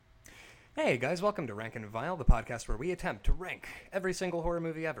Hey guys, welcome to Rank and Vile, the podcast where we attempt to rank every single horror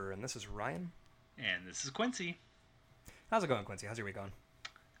movie ever. And this is Ryan. And this is Quincy. How's it going, Quincy? How's your week going?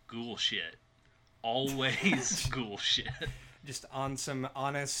 Ghoul shit. Always ghoul shit. Just on some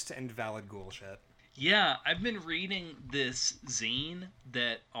honest and valid ghoul shit. Yeah, I've been reading this zine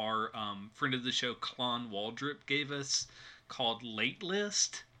that our friend of the show, Klon Waldrip, gave us called Late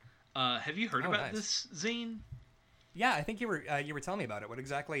List. Have you heard about Nice. this zine? Yeah, I think you were telling me about it. What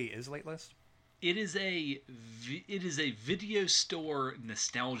exactly is Late List? It is a video store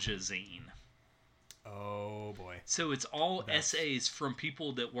nostalgia zine. Oh boy. So it's all That's- essays from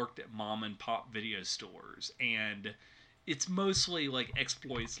people that worked at mom and pop video stores, and it's mostly like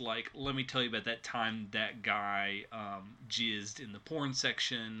exploits. Like, let me tell you about that time that guy jizzed in the porn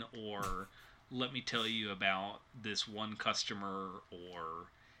section, or let me tell you about this one customer, or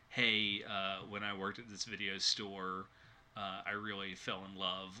hey, when I worked at this video store, I really fell in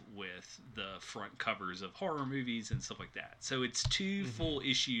love with the front covers of horror movies and stuff like that. So it's two full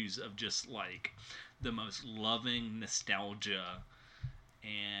issues of just like the most loving nostalgia,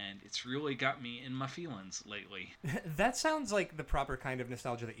 and it's really got me in my feelings lately. That sounds like the proper kind of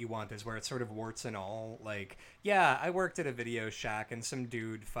nostalgia that you want, is where it's sort of warts and all. Like, yeah, I worked at a video shack and some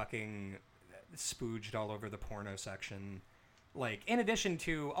dude fucking spooged all over the porno section. Like, in addition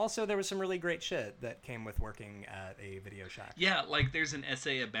to, also there was some really great shit that came with working at a video shack. Yeah, like there's an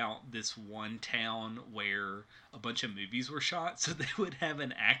essay about this one town where a bunch of movies were shot, so they would have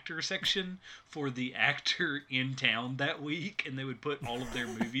an actor section for the actor in town that week, and they would put all of their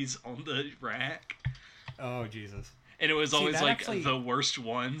movies on the rack. Oh, Jesus. And it was See, always that like actually- the worst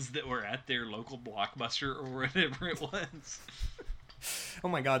ones that were at their local Blockbuster or whatever it was. Oh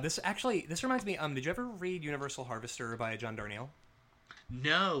my god, this reminds me, did you ever read Universal Harvester by John Darnielle?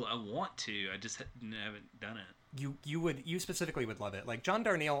 No, I want to. I just haven't done it. You specifically would love it. Like, John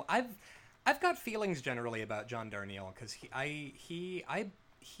Darnielle, I've got feelings generally about John Darnielle, because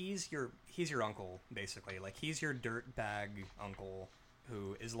he's your uncle, basically. Like, he's your dirtbag uncle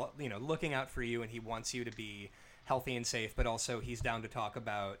who is looking out for you, and he wants you to be healthy and safe, but also he's down to talk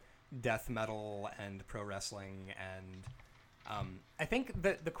about death metal and pro wrestling. And I think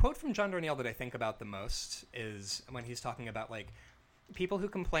the quote from John Darnielle that I think about the most is when he's talking about, like, people who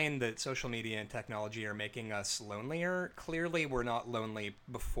complain that social media and technology are making us lonelier. Clearly we're not lonely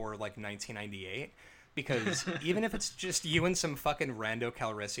before, like, 1998, because even if it's just you and some fucking rando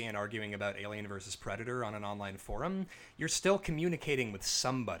Calrissian arguing about Alien versus Predator on an online forum, you're still communicating with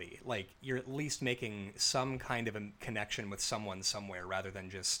somebody. Like, you're at least making some kind of a connection with someone somewhere, rather than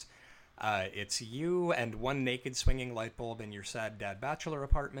just it's you and one naked swinging light bulb in your sad dad bachelor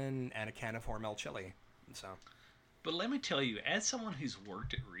apartment and a can of Hormel chili. So But let me tell you, as someone who's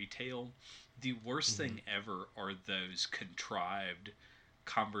worked at retail, the worst thing ever are those contrived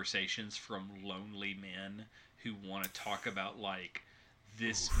conversations from lonely men who want to talk about, like,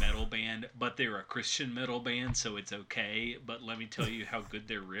 this metal band, but they're a Christian metal band, so it's okay, but let me tell you how good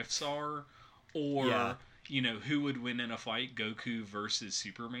their riffs are. Or, Yeah. who would win in a fight, Goku versus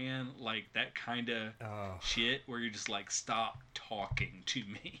Superman? Like, that kind of shit where you're just like, stop talking to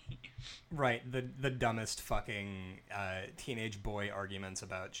me. Right, the dumbest fucking teenage boy arguments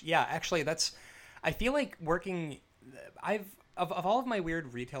about... Yeah, actually, I feel like working... Of all of my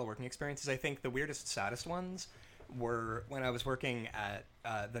weird retail working experiences, I think the weirdest, saddest ones were when I was working at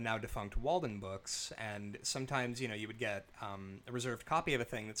the now defunct Walden Books, and sometimes, you would get a reserved copy of a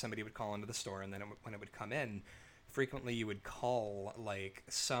thing that somebody would call into the store, and then when it would come in, frequently you would call, like,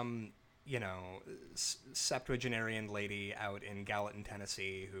 some... septuagenarian lady out in Gallatin,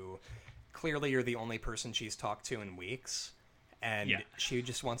 Tennessee, who clearly you're the only person she's talked to in weeks, and Yeah. she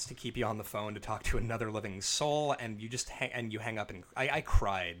just wants to keep you on the phone to talk to another living soul, and you just you hang up, and I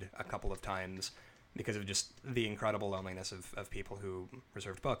cried a couple of times because of just the incredible loneliness of people who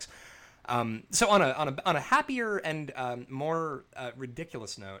reserved books. So on a happier and more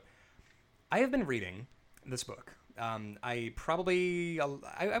ridiculous note, I have been reading this book. I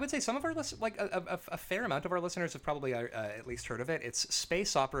would say some of our a fair amount of our listeners have probably at least heard of it. It's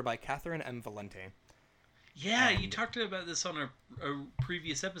Space Opera by Catherine M. Valente. Yeah, you talked about this on a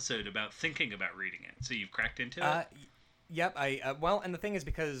previous episode about thinking about reading it. So you've cracked into it? Yep. And the thing is,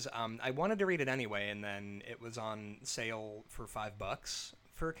 because I wanted to read it anyway, and then it was on sale for $5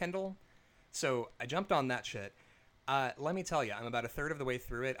 for Kindle, so I jumped on that shit. Let me tell you, I'm about a third of the way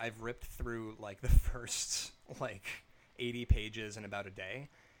through it. I've ripped through, like, the first, like, 80 pages in about a day.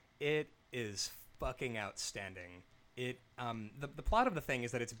 It is fucking outstanding. The plot of the thing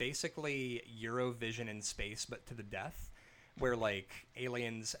is that it's basically Eurovision in space, but to the death, where, like,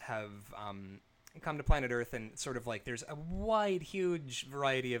 aliens have come to planet Earth, and sort of like there's a wide, huge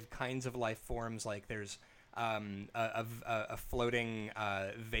variety of kinds of life forms. Like there's a floating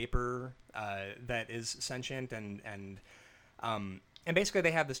vapor that is sentient, and basically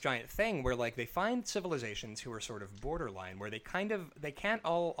they have this giant thing where like they find civilizations who are sort of borderline, where they can't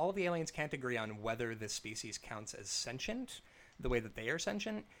all of the aliens can't agree on whether this species counts as sentient the way that they are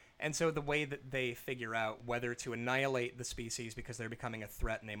sentient. And so the way that they figure out whether to annihilate the species because they're becoming a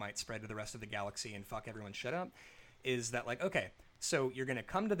threat and they might spread to the rest of the galaxy and fuck everyone shit up is that, like, okay, so you're going to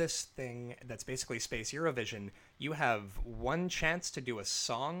come to this thing that's basically Space Eurovision. You have one chance to do a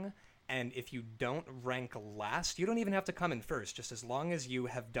song, and if you don't rank last, you don't even have to come in first. Just as long as you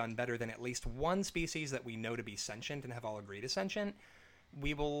have done better than at least one species that we know to be sentient and have all agreed is sentient,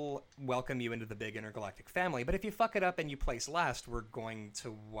 we will welcome you into the big intergalactic family. But if you fuck it up and you place last, we're going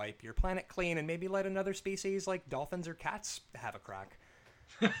to wipe your planet clean and maybe let another species like dolphins or cats have a crack.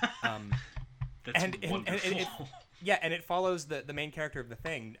 That's wonderful. And it follows the main character of the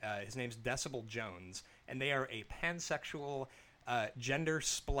thing. His name's Decibel Jones, and they are a pansexual, gender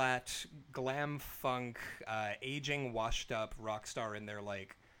splat, glam funk, aging, washed up rock star in their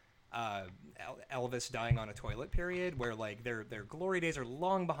like Elvis dying on a toilet period, where like their glory days are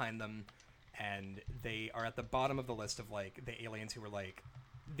long behind them, and they are at the bottom of the list of like the aliens who were like,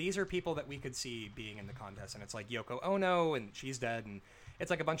 these are people that we could see being in the contest. And it's like Yoko Ono, and she's dead, and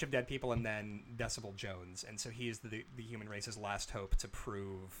it's like a bunch of dead people, and then Decibel Jones, and so he is the human race's last hope to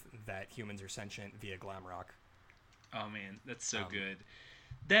prove that humans are sentient via glam rock. Oh man, that's so good.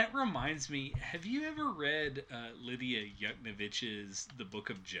 That reminds me, have you ever read Lydia Yuknovich's The Book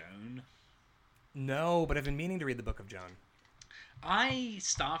of Joan? No, but I've been meaning to read The Book of Joan. I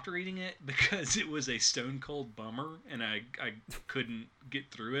stopped reading it because it was a stone cold bummer, and I couldn't get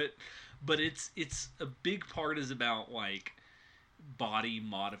through it. But it's a big part is about like body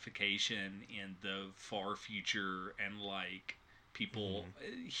modification in the far future, and like people,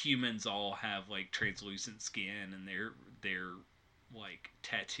 humans all have like translucent skin, and they're like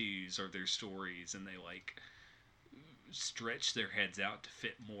tattoos are their stories, and they like stretch their heads out to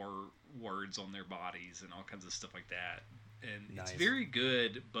fit more words on their bodies and all kinds of stuff like that. And nice. It's very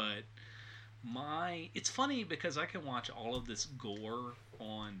good, but it's funny because I can watch all of this gore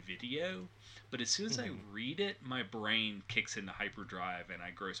on video, but as soon as I read it, my brain kicks into hyperdrive and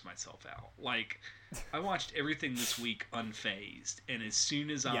I gross myself out. Like, I watched everything this week unfazed, and as soon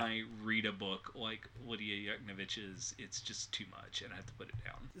as I read a book like Lydia Yuknovich's, it's just too much, and I have to put it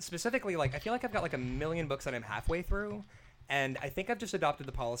down. Specifically, like, I feel like I've got like a million books that I'm halfway through, and I think I've just adopted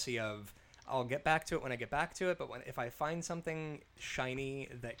the policy of I'll get back to it when I get back to it, but if I find something shiny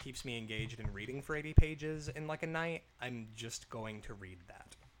that keeps me engaged in reading for 80 pages in like a night, I'm just going to read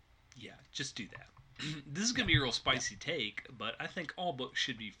that. Yeah, just do that. This is going to be a real spicy take, but I think all books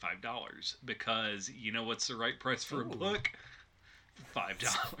should be $5 because you know what's the right price for a book? $5.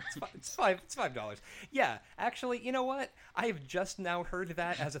 It's $5. Yeah, actually, you know what? I've just now heard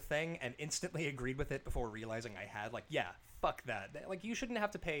that as a thing and instantly agreed with it before realizing I had. Like, yeah, fuck that. Like, you shouldn't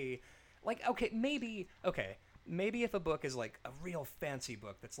have to pay. Like, maybe if a book is like a real fancy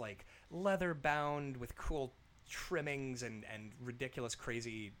book that's like leather bound with cool trimmings and ridiculous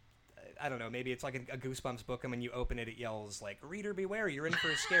crazy, I don't know, maybe it's like a Goosebumps book, and when you open it, it yells like, "Reader beware, you're in for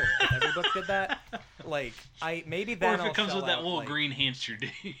a scare." If every book did that, like, maybe then or if it comes with that little green hamster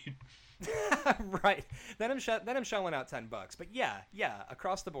dude. Right. Then I'm shelling out $10. But yeah,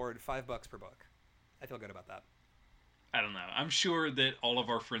 across the board, $5 per book. I feel good about that. I don't know. I'm sure that all of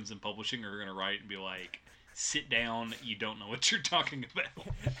our friends in publishing are going to write and be like, "Sit down, you don't know what you're talking about."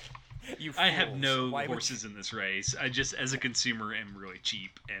 I have no horses in this race. I just, as a consumer, am really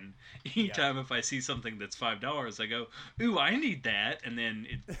cheap. And anytime if I see something that's $5, I go, "Ooh, I need that," and then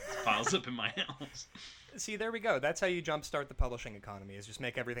it piles up in my house. See, there we go. That's how you jumpstart the publishing economy, is just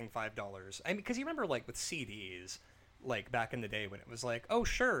make everything $5. I mean, because you remember, like, with CDs, like, back in the day when it was like, oh,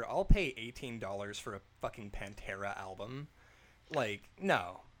 sure, I'll pay $18 for a fucking Pantera album. Like,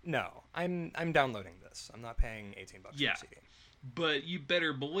 no. I'm downloading this. I'm not paying $18 for a CD. But you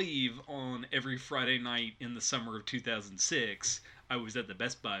better believe on every Friday night in the summer of 2006, I was at the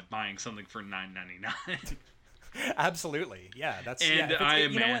Best Buy buying something for $9.99. Absolutely, yeah. I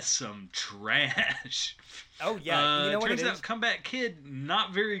amassed some trash. Oh yeah, you know what turns out Comeback Kid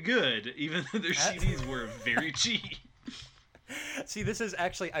not very good, even though their CDs were very cheap. See, this is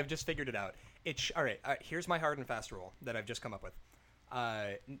actually, I've just figured it out. All right, here's my hard and fast rule that I've just come up with.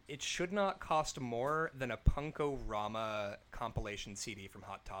 It should not cost more than a Punk-O-Rama compilation CD from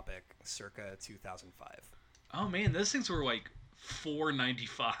Hot Topic circa 2005. Oh man, those things were like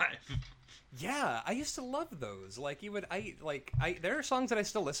 $4.95. Yeah, I used to love those. Like there are songs that I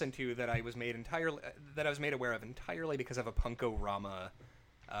still listen to that I was made aware of entirely because of a Punk-O-Rama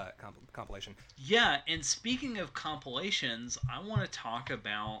compilation. Yeah, and speaking of compilations, I want to talk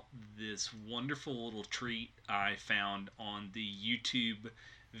about this wonderful little treat I found on the YouTube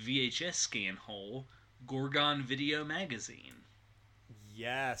VHS scan hole, Gorgon Video Magazine.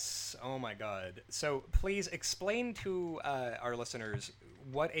 Yes. Oh my God. So please explain to our listeners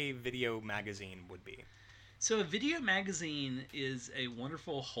what a video magazine would be. So a video magazine is a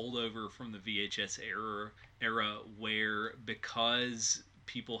wonderful holdover from the VHS era where, because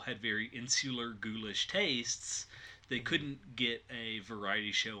people had very insular, ghoulish tastes, they couldn't get a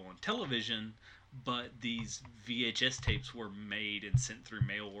variety show on television, but these VHS tapes were made and sent through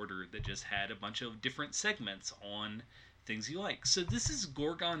mail order that just had a bunch of different segments on things you like. So this is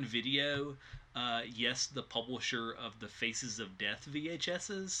Gorgon Video, yes, the publisher of the Faces of Death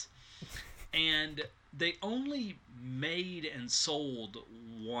VHSs, and they only made and sold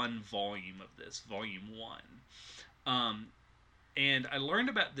one volume of this, volume 1. And I learned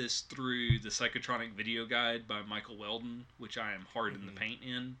about this through the Psychotronic Video Guide by Michael Weldon, which I am hard in the paint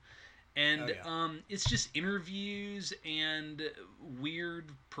in. And it's just interviews and weird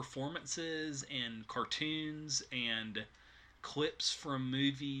performances and cartoons and clips from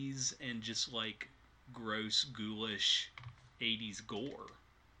movies and just like gross, ghoulish 80s gore.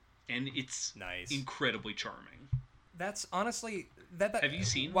 And it's incredibly charming. That's honestly... that Have you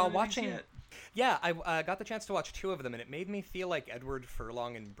seen while one of watching these yet? Yeah, I got the chance to watch 2 of them, and it made me feel like Edward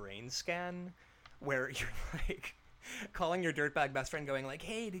Furlong in Brain Scan, where you're like calling your dirtbag best friend, going like,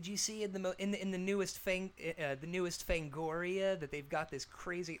 "Hey, did you see in the newest Fangoria that they've got this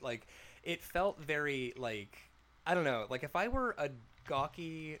crazy?" Like, it felt very like, I don't know, like if I were a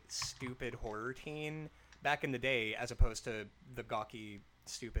gawky, stupid horror teen back in the day, as opposed to the gawky,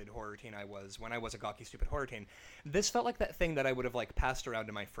 stupid horror teen I was when I was a gawky, stupid horror teen, this felt like that thing that I would have like passed around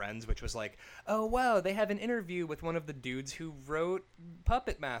to my friends, which was like, oh wow, they have an interview with one of the dudes who wrote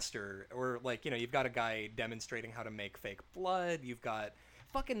Puppet Master, or like, you know, you've got a guy demonstrating how to make fake blood, you've got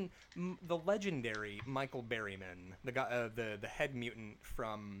fucking the legendary Michael Berryman, the guy, the head mutant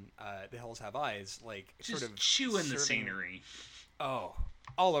from The Hills Have Eyes, like just sort of chewing the scenery. Oh,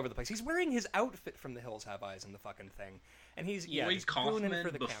 all over the place. He's wearing his outfit from The Hills Have Eyes in the fucking thing. And he's, Lloyd Kaufman for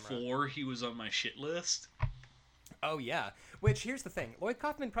the before camera. he was on my shit list. Oh, yeah. Which, here's the thing. Lloyd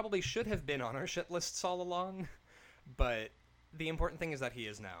Kaufman probably should have been on our shit lists all along, but the important thing is that he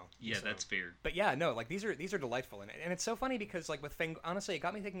is now. Yeah, so, that's fair. But yeah, no, like, these are delightful. And it's so funny because, like, with honestly, it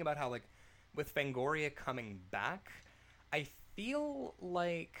got me thinking about how, like, with Fangoria coming back, I feel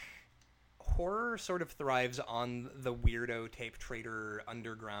like horror sort of thrives on the weirdo tape trader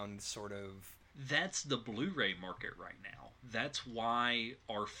underground sort of... That's the Blu-ray market right now. That's why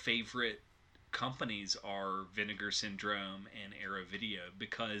our favorite companies are Vinegar Syndrome and Arrow Video,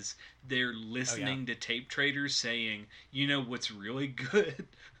 because they're listening to tape traders saying, you know what's really good?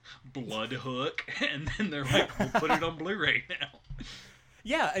 Blood Hook. And then they're like, we'll put it on Blu-ray now.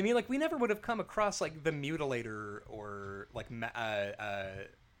 Yeah, I mean, like, we never would have come across, like, The Mutilator or, like,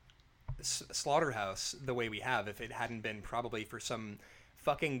 Slaughterhouse the way we have if it hadn't been probably for some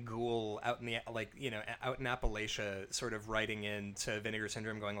fucking ghoul out in the, like, you know, out in Appalachia sort of writing into Vinegar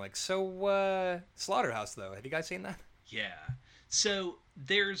Syndrome going like, so Slaughterhouse though, have you guys seen that? Yeah, so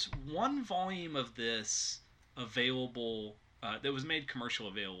there's one volume of this available that was made commercial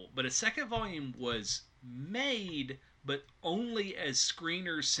available, but a second volume was made but only as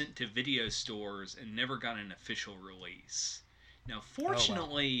screeners sent to video stores and never got an official release. Now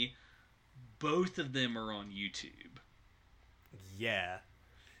fortunately, both of them are on YouTube. Yeah.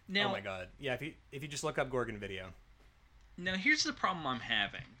 Now, oh my god. Yeah, if you just look up Gorgon Video. Now here's the problem I'm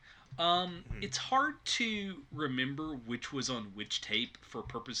having. It's hard to remember which was on which tape for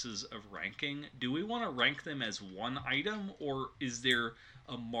purposes of ranking. Do we want to rank them as one item, or is there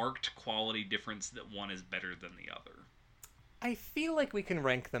a marked quality difference that one is better than the other? I feel like we can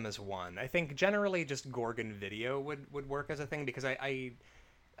rank them as one. I think generally just Gorgon Video would work as a thing, because I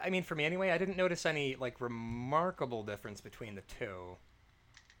mean, for me anyway, I didn't notice any, like, remarkable difference between the two.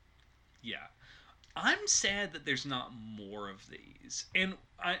 Yeah. I'm sad that there's not more of these. And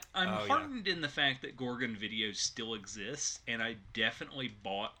I'm heartened in the fact that Gorgon Video still exists, and I definitely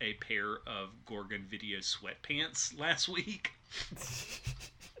bought a pair of Gorgon Video sweatpants last week.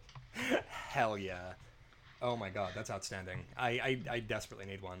 Hell yeah. Oh my god, that's outstanding. I desperately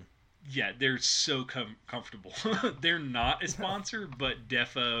need one. Yeah, they're so comfortable. They're not a sponsor, but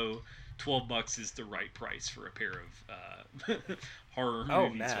defo, $12 is the right price for a pair of horror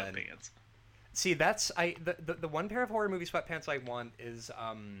movie sweatpants. See, that's the one pair of horror movie sweatpants I want is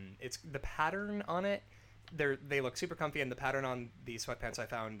it's the pattern on it. They look super comfy, and the pattern on the sweatpants I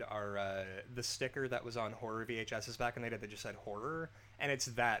found are the sticker that was on horror VHSs back in the day that just said horror, and it's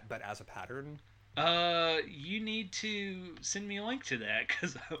that but as a pattern. You need to send me a link to that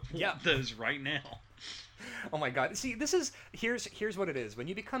because I want Yeah. those right now. Oh my god. See, this is here's what it is. When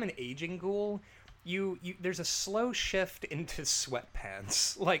you become an aging ghoul, you there's a slow shift into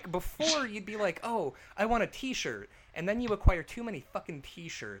sweatpants. Like before you'd be like, "Oh, I want a t-shirt." And then you acquire too many fucking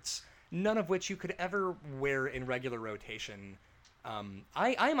t-shirts, none of which you could ever wear in regular rotation.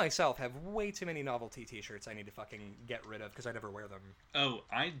 I myself have way too many novelty t-shirts I need to fucking get rid of because I never wear them. Oh,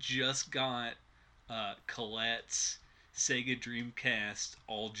 I just got Colette's Sega Dreamcast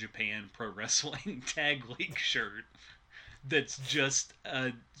All Japan Pro Wrestling Tag League shirt. That's just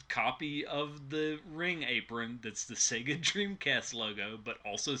a copy of the ring apron that's the Sega Dreamcast logo, but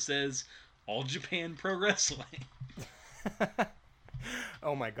also says All Japan Pro Wrestling.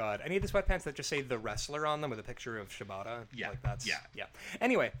 Oh my god. I need the sweatpants that just say the wrestler on them with a picture of Shibata. Yeah, Like that's yeah.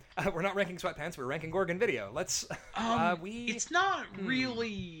 Anyway, we're not ranking sweatpants, we're ranking Gorgon Video. Let's It's not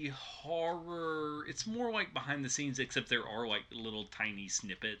really horror. It's more like behind the scenes, except there are like little tiny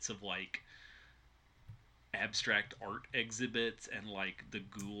snippets of like abstract art exhibits and like the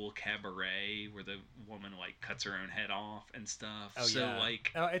Ghoul Cabaret where the woman like cuts her own head off and stuff. Oh, so yeah.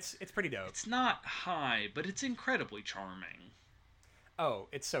 like It's pretty dope. it's not high, but it's incredibly charming. Oh,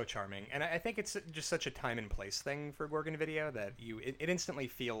 it's so charming, and I think it's just such a time and place thing for Gorgon Video that it instantly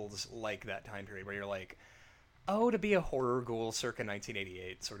feels like that time period where you're like, oh, to be a horror ghoul circa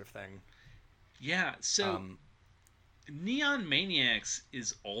 1988 sort of thing. Yeah, so Neon Maniacs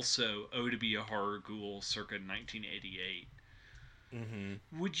is also Oh to Be a Horror Ghoul circa 1988.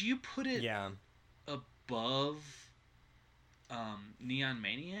 Would you put it Yeah. above Neon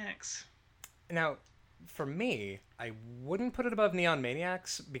Maniacs? Now, for me, I wouldn't put it above Neon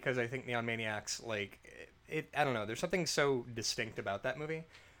Maniacs because I think Neon Maniacs, like, I don't know, there's something so distinct about that movie.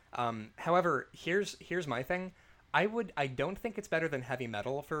 However, here's my thing. I don't think it's better than Heavy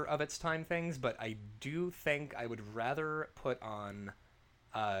Metal for of its time things, but I do think I would rather put on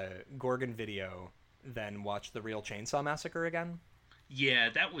Gorgon Video than watch The Real Chainsaw Massacre again. Yeah,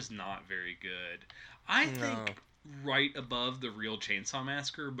 that was not very good. I think right above The Real Chainsaw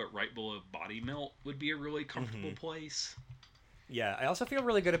Massacre, but right below Body Melt would be a really comfortable place. Yeah, I also feel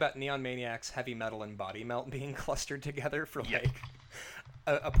really good about Neon Maniacs, Heavy Metal, and Body Melt being clustered together for like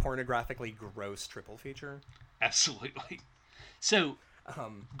a pornographically gross triple feature. Absolutely. So,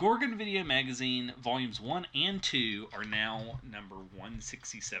 Gorgon Video Magazine Volumes 1 and 2 are now number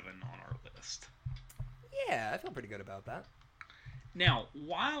 167 on our list. Yeah, I feel pretty good about that. Now,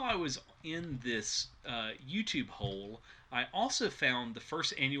 while I was in this YouTube hole, I also found the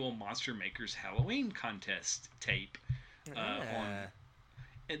first annual Monster Makers Halloween contest tape.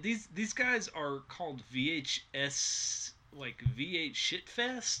 And these guys are called VHS, like VH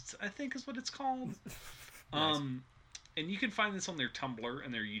Shitfest, I think is what it's called. Nice. And you can find this on their Tumblr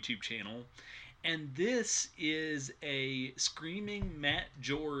and their YouTube channel. And this is a Screaming Matt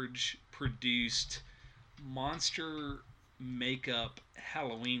George produced monster makeup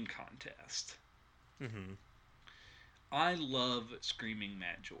Halloween contest. I love Screaming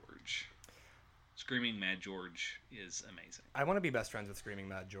Matt George. Screaming Mad George is amazing. I want to be best friends with Screaming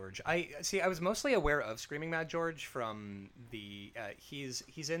Mad George. I was mostly aware of Screaming Mad George from the he's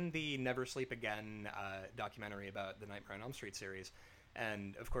in the Never Sleep Again documentary about the Nightmare on Elm Street series,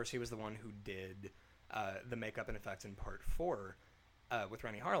 and of course he was the one who did the makeup and effects in Part 4 with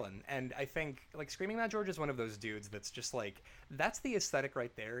Rennie Harlan. And I think like Screaming Mad George is one of those dudes that's just like, that's the aesthetic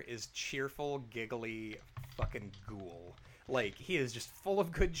right there, is cheerful, giggly fucking ghoul. Like, he is just full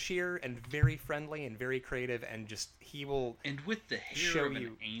of good cheer and very friendly and very creative, and just, he will and with the hair of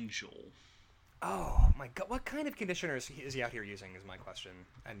an angel. Oh my god, what kind of conditioner is he out here using is my question,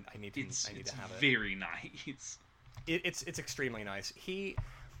 and I need to have it. It's very nice. It's extremely nice.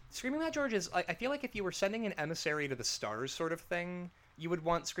 Screaming Mad George is, I feel like if you were sending an emissary to the stars sort of thing, you would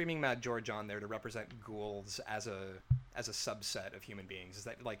want Screaming Mad George on there to represent ghouls as a subset of human beings. Is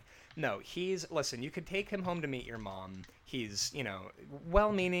that like, no, listen, you could take him home to meet your mom. He's,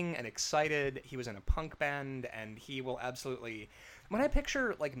 well-meaning and excited. He was in a punk band, and he will absolutely, when I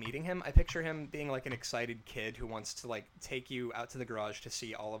picture like meeting him, I picture him being like an excited kid who wants to like take you out to the garage to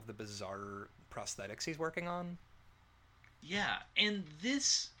see all of the bizarre prosthetics he's working on. Yeah, and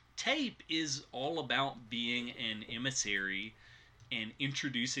this tape is all about being an emissary and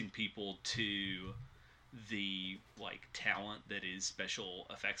introducing people to the like talent that is special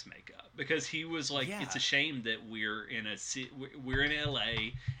effects makeup, because he was like, Yeah. it's a shame that we're in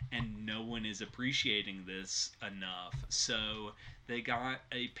LA and no one is appreciating this enough. So they got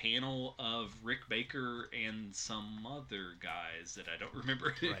a panel of Rick Baker and some other guys that I don't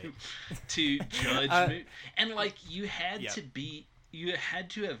remember Right. to judge and like Yeah. you had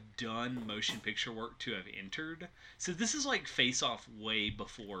to have done motion picture work to have entered. So this is like Face Off way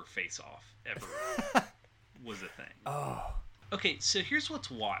before Face Off ever was a thing. Oh. Okay, so here's what's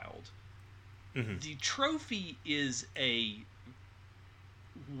wild. The trophy is a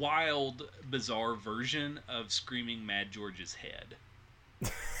wild, bizarre version of Screaming Mad George's head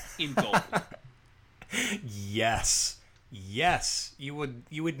in gold. Yes. Yes. You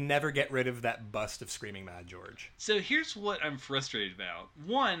would never get rid of that bust of Screaming Mad George. So here's what I'm frustrated about.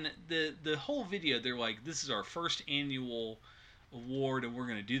 One, the whole video, they're like, this is our first annual award and we're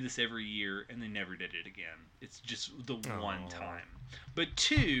going to do this every year, and they never did it again. It's just the one time. But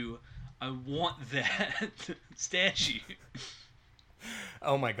two, I want that statue.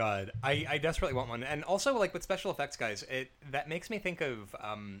 Oh my god, I desperately want one. And also, like, with special effects guys, that makes me think of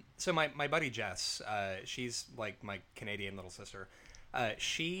so my buddy Jess, she's like my Canadian little sister.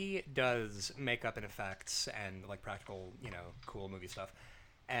 She does makeup and effects and like practical, cool movie stuff.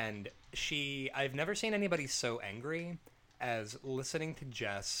 And I've never seen anybody so angry as listening to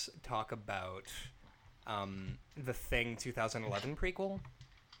Jess talk about the Thing 2011 prequel.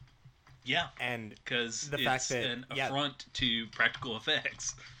 Yeah, and because the it's fact that an affront to practical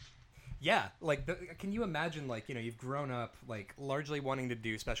effects. Yeah, like, can you imagine, like, you've grown up, like, largely wanting to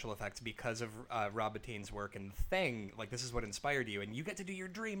do special effects because of Rob Bottin's work and Thing. Like, this is what inspired you, and you get to do your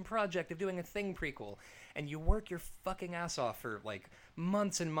dream project of doing a Thing prequel, and you work your fucking ass off for, like,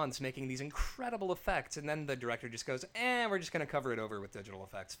 months and months making these incredible effects, and then the director just goes, we're just gonna cover it over with digital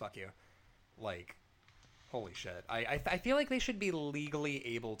effects, fuck you. Like, holy shit. I feel like they should be legally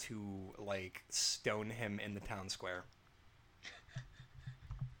able to, like, stone him in the town square.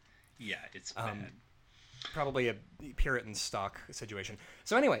 Yeah, it's bad. Probably a Puritan stock situation.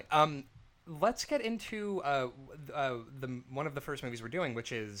 So anyway, let's get into one of the first movies we're doing,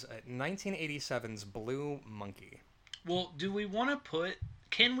 which is 1987's Blue Monkey. Well, do we want to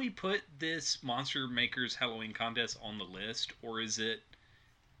can we put this Monster Makers Halloween contest on the list, or is it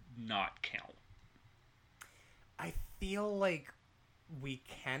not count? I feel like we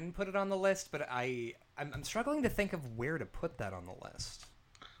can put it on the list, but I'm struggling to think of where to put that on the list.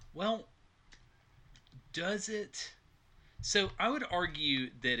 Well, does it? So I would argue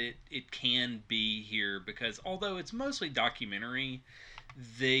that it can be here, because although it's mostly documentary,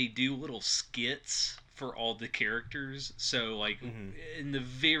 they do little skits for all the characters. So, like, in the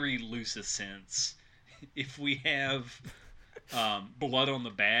very loosest sense, if we have blood on the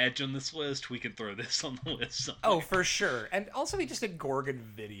badge on this list, we can throw this on the list somewhere. Oh, for sure. And also, we just did Gorgon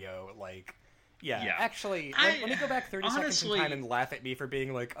video, like... Yeah, actually, let me go back 30 seconds in time and laugh at me for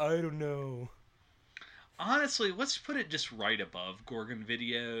being like, I don't know. Honestly, let's put it just right above Gorgon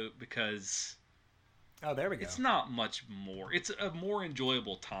video, because... Oh, there we go. It's not much more. It's a more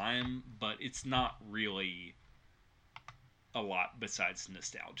enjoyable time, but it's not really a lot besides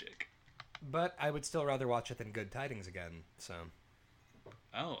nostalgic. But I would still rather watch it than Good Tidings again, so...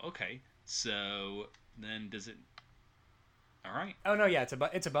 Oh, okay. So, then does it... Alright. Oh, no, yeah,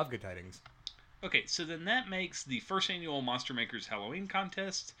 it's above Good Tidings. Okay, so then that makes the first annual Monster Makers Halloween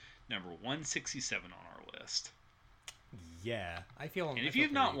contest number 167 on our list. Yeah, I feel... And if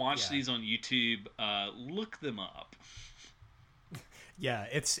you've not watched these on YouTube, look them up. Yeah,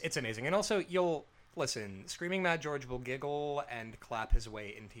 it's amazing. And also, listen, Screaming Mad George will giggle and clap his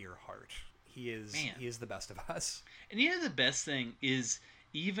way into your heart. He is the best of us. And the best thing is,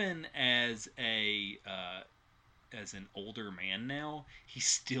 even as an older man now, he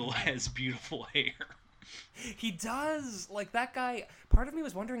still has beautiful hair. He does. Like, that guy, part of me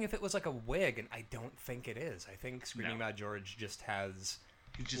was wondering if it was like a wig, and I don't think it is. I think Screaming Mad George just has,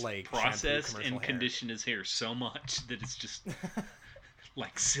 he just like, processed and conditioned his hair so much that it's just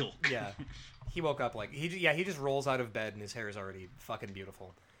like silk. Yeah. He woke up like, he just rolls out of bed and his hair is already fucking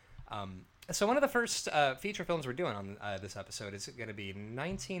beautiful. So one of the first feature films we're doing on this episode is going to be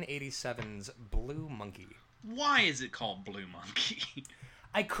 1987's Blue Monkey. Why is it called Blue Monkey?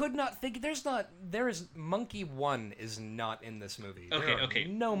 I could not think. Monkey 1 is not in this movie. Okay.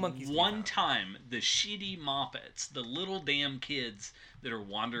 No monkeys. One time, the shitty Moppets, the little damn kids that are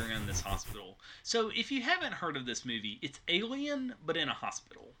wandering around this hospital. So if you haven't heard of this movie, it's Alien, but in a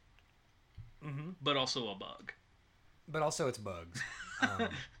hospital. Mm-hmm. But also a bug. But also it's bugs.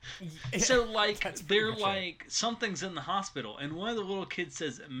 So like That's pretty they're much it. like something's in the hospital, and one of the little kids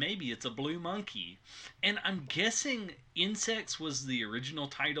says maybe it's a blue monkey, and I'm guessing Insects was the original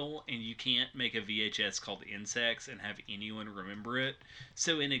title, and you can't make a VHS called Insects and have anyone remember it.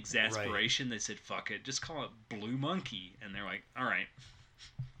 So in Right. exasperation, they said fuck it, just call it Blue Monkey, and they're like, all right.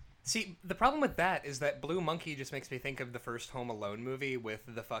 See, the problem with that is that Blue Monkey just makes me think of the first Home Alone movie with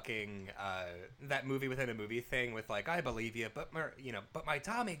the fucking that movie within a movie thing with like I believe you, but but my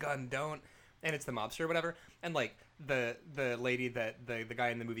Tommy gun don't, and it's the mobster or whatever, and like the lady that the guy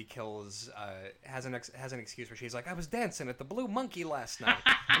in the movie kills has an excuse where she's like I was dancing at the Blue Monkey last night,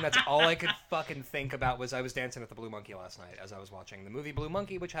 and that's all I could fucking think about was I was dancing at the Blue Monkey last night as I was watching the movie Blue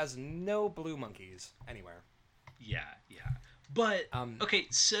Monkey, which has no blue monkeys anywhere. Yeah, yeah. But Um, okay,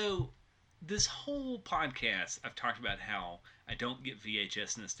 so this whole podcast I've talked about how I don't get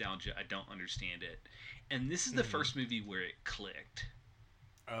VHS nostalgia, I don't understand it. And this is the mhm. first movie where it clicked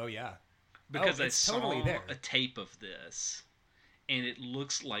Oh yeah. Oh, because I it's totally saw a there. tape of this and it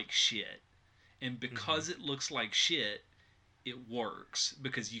looks like shit. And Hmm. because it looks like shit, it works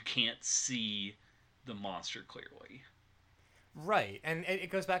because you can't see the monster clearly. Right, and it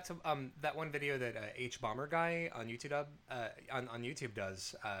goes back to that one video that H Bomber guy on YouTube on YouTube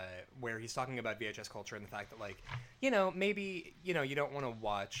does, where he's talking about VHS culture and the fact that like, maybe you don't want to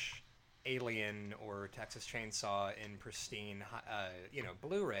watch Alien or Texas Chainsaw in pristine,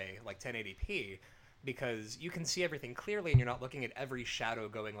 Blu-ray like 1080p, because you can see everything clearly and you're not looking at every shadow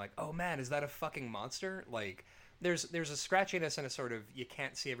going like, oh man, is that a fucking monster? Like, there's a scratchiness and a sort of you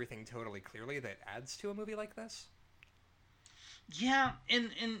can't see everything totally clearly that adds to a movie like this. Yeah,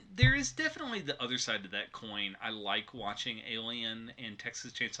 and there is definitely the other side to that coin. I like watching Alien and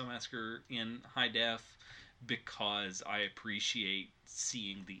Texas Chainsaw Massacre in high def because I appreciate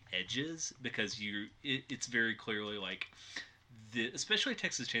seeing the edges because it's very clearly like the especially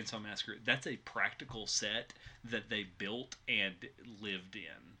Texas Chainsaw Massacre, that's a practical set that they built and lived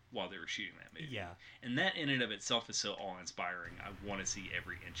in while they were shooting that movie. Yeah. And that in and of itself is so awe-inspiring. I want to see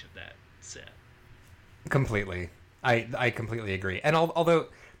every inch of that set. Completely. I completely agree. And although,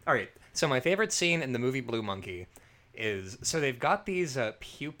 all right, so my favorite scene in the movie Blue Monkey is so they've got these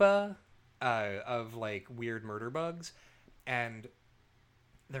pupa of like weird murder bugs, and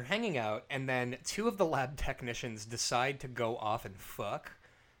they're hanging out, and then two of the lab technicians decide to go off and fuck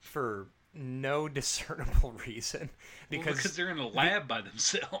for no discernible reason Well, because because they're in a the lab by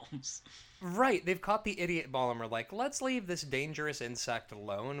themselves. right, they've caught the idiot ball and we're like, let's leave this dangerous insect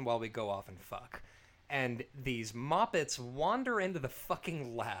alone while we go off and fuck. And these moppets wander into the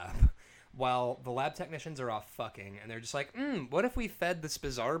fucking lab while the lab technicians are off fucking, and they're just like, what if we fed this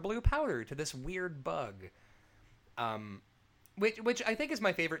bizarre blue powder to this weird bug? Um, which I think is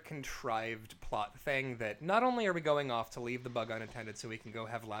my favorite contrived plot thing. That not only are we going off to leave the bug unattended so we can go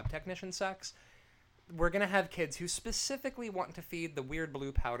have lab technician sex, we're gonna have kids who specifically want to feed the weird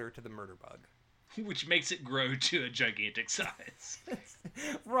blue powder to the murder bug. Which makes it grow to a gigantic size.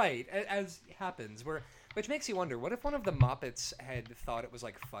 Right, as happens. Which makes you wonder, what if one of the Moppets had thought it was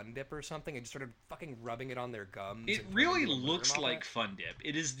like Fun Dip or something and just started fucking rubbing it on their gums It and turned really into a murder looks Moppet? like Fun Dip.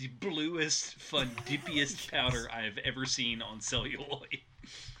 It is the bluest, fun dippiest Yes. powder I have ever seen on celluloid.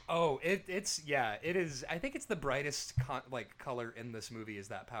 Oh, it's yeah, it is. I think it's the brightest like color in this movie is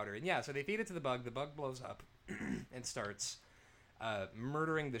that powder. And yeah, so they feed it to the bug. The bug blows up and starts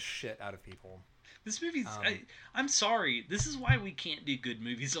murdering the shit out of people. This movie's. Um, I'm sorry. This is why we can't do good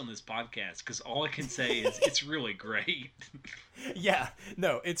movies on this podcast, because all I can say is it's really great. yeah,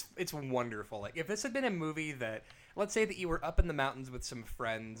 no, it's wonderful. Like if this had been a movie that, let's say that you were up in the mountains with some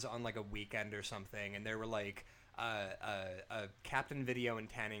friends on like a weekend or something, and there were like a Captain Video and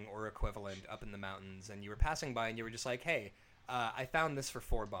Tanning or equivalent up in the mountains, and you were passing by and you were just like, hey, I found this for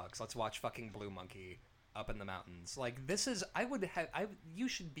 $4. Let's watch fucking Blue Monkey up in the mountains. Like this is, I would have, I you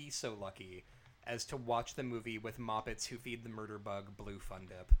should be so lucky as to watch the movie with Moppets who feed the murder bug blue Fun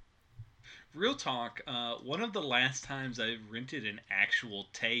Dip. Real talk. One of the last times I rented an actual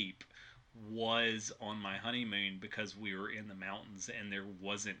tape was on my honeymoon because we were in the mountains and there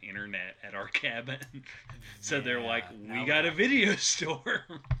wasn't internet at our cabin. So they're like, Yeah, we now we got a got it. video store.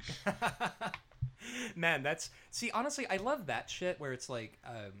 Man, that's see. Honestly, I love that shit. Where it's like,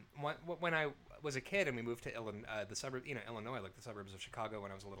 when I was a kid and we moved to Illinois, the suburb, Illinois, like the suburbs of Chicago,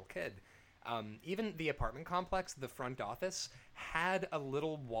 when I was a little kid. Even the apartment complex, the front office, had a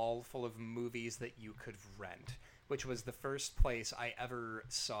little wall full of movies that you could rent, which was the first place I ever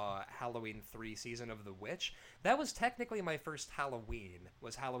saw Halloween 3 Season of the Witch. That was technically my first Halloween,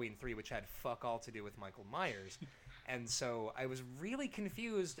 was Halloween 3, which had fuck all to do with Michael Myers. And so I was really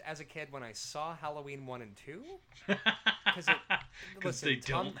confused as a kid when I saw Halloween 1 and 2. Because they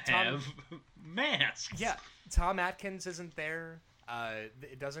don't have masks. Yeah, Tom Atkins isn't there.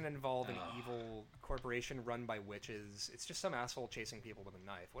 It doesn't involve an evil corporation run by witches. It's just some asshole chasing people with a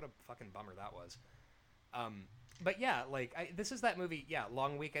knife. What a fucking bummer that was. But yeah, like, this is that movie, yeah,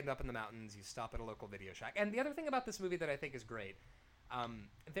 long weekend up in the mountains, you stop at a local video shack. And the other thing about this movie that I think is great,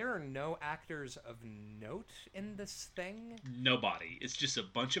 there are no actors of note in this thing. Nobody. It's just a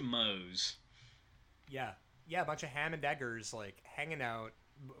bunch of moes. Yeah, a bunch of Hammond Eggers, like, hanging out,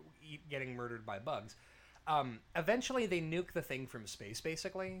 getting murdered by bugs. Eventually they nuke the thing from space,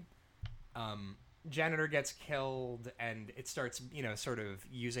 basically. Janitor gets killed, and it starts, sort of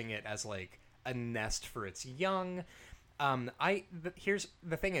using it as, like, a nest for its young. Here's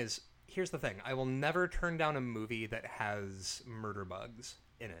the thing. I will never turn down a movie that has murder bugs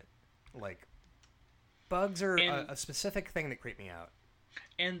in it. Like, bugs are a specific thing that creep me out.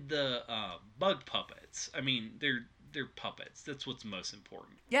 And the bug puppets. I mean, they're puppets. That's what's most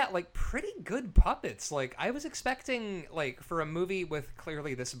important. Yeah, like, pretty good puppets. Like, I was expecting, like, for a movie with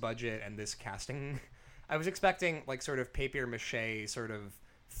clearly this budget and this casting, I was expecting, like, sort of papier-mâché, sort of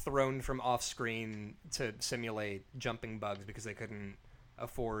thrown from off-screen to simulate jumping bugs because they couldn't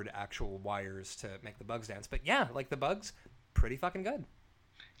afford actual wires to make the bugs dance. But yeah, like, the bugs, pretty fucking good.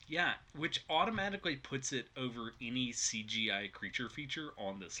 Yeah, which automatically puts it over any CGI creature feature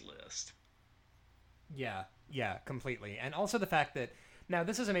on this list. Yeah, completely. And also the fact that, now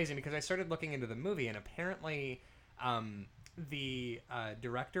this is amazing because I started looking into the movie, and apparently the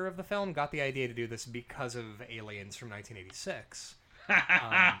director of the film got the idea to do this because of Aliens from 1986.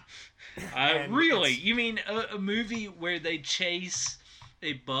 Really? You mean a movie where they chase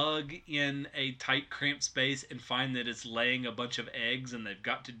a bug in a tight, cramped space and find that it's laying a bunch of eggs and they've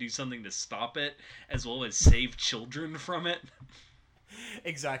got to do something to stop it, as well as save children from it?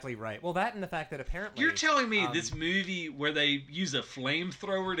 Exactly right. Well, that and the fact that apparently... You're telling me this movie where they use a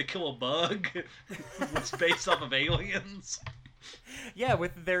flamethrower to kill a bug was based off of Aliens? Yeah,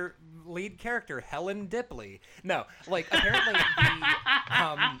 with their lead character, Helen Dipley. No, like, apparently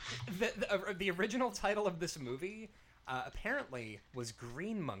the original title of this movie apparently was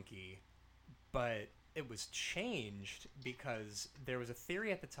Green Monkey, but it was changed because there was a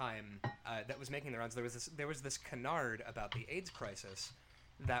theory at the time that was making the rounds. There was this canard about the AIDS crisis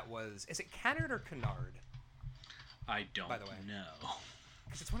that was... Is it canard or canard? I don't by the way. know.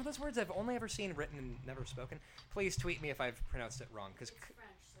 Because it's one of those words I've only ever seen written and never spoken. Please tweet me if I've pronounced it wrong. It's French,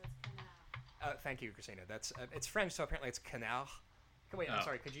 so it's canard. Thank you, Christina. It's French, so apparently it's canard. Wait, I'm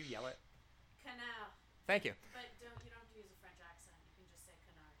sorry. Could you yell it? Canard. Thank you. But you don't have to use a French accent. You can just say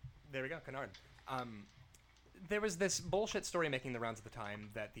canard. There we go, canard. There was this bullshit story making the rounds at the time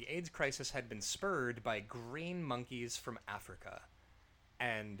that the AIDS crisis had been spurred by green monkeys from Africa.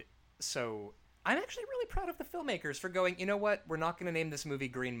 And so I'm actually really proud of the filmmakers for going, you know what, we're not going to name this movie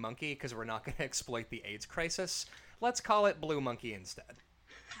Green Monkey because we're not going to exploit the AIDS crisis. Let's call it Blue Monkey instead.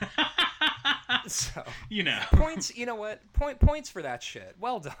 So, points, you know what, points for that shit.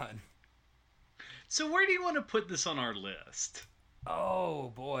 Well done. So where do you want to put this on our list?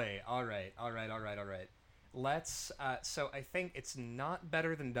 Oh, boy. All right. Let's, so I think it's not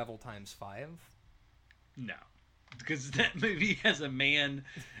better than Devil Times 5. No. Because that movie has a man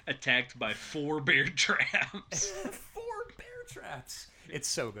attacked by 4 bear traps. 4 bear traps. It's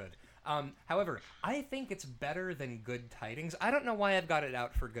so good. However, I think it's better than Good Tidings. I don't know why I've got it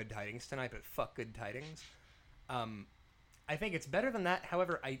out for Good Tidings tonight, but fuck Good Tidings. I think it's better than that.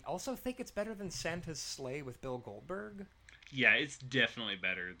 However, I also think it's better than Santa's Sleigh with Bill Goldberg. Yeah, it's definitely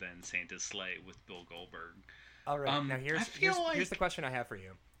better than Santa's Sleigh with Bill Goldberg. All right, now here's the question I have for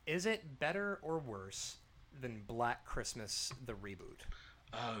you. Is it better or worse than Black Christmas, the reboot?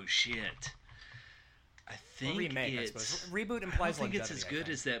 Oh, shit. I think remake, I suppose. Reboot implies I don't think it's as good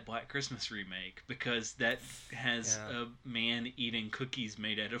as that Black Christmas remake, because that has a man eating cookies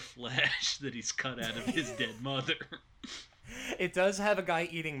made out of flesh that he's cut out of his dead mother. It does have a guy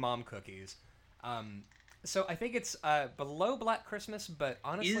eating mom cookies. So I think it's below Black Christmas, but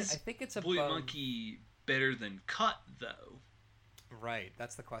honestly, I think it's above... Blue Monkey better than Cut, though? Right,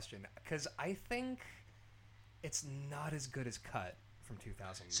 that's the question. Because I think it's not as good as Cut from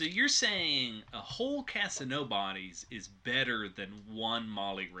 2000. So you're saying a whole cast of nobodies is better than one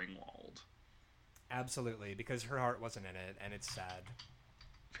Molly Ringwald? Absolutely, because her heart wasn't in it, and it's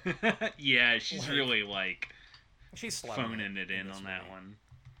sad. Yeah, she's really, she's phoning it in on that one.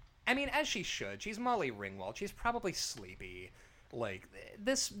 I mean, as she should. She's Molly Ringwald. She's probably sleepy. Like,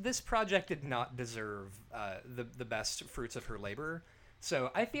 this project did not deserve the best fruits of her labor.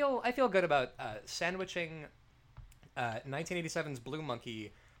 So I feel good about sandwiching 1987's Blue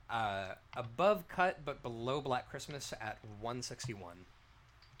Monkey, above cut but below Black Christmas at 161.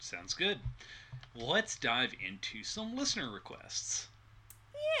 Sounds good. Let's dive into some listener requests.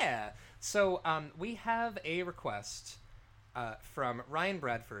 Yeah. So we have a request from Ryan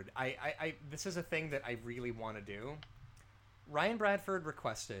Bradford. This is a thing that I really want to do. Ryan Bradford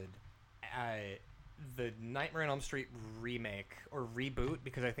requested the Nightmare on Elm Street remake or reboot,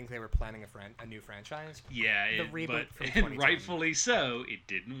 because I think they were planning a new franchise. Yeah, the reboot but from 2010. rightfully so, it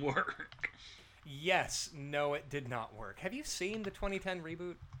didn't work. Yes, no, it did not work. Have you seen the 2010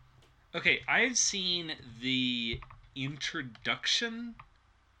 reboot? Okay, I've seen the introduction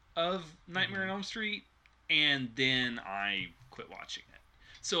of Nightmare on Elm Street, and then I quit watching it.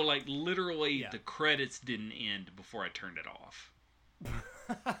 So, like, literally, the credits didn't end before I turned it off.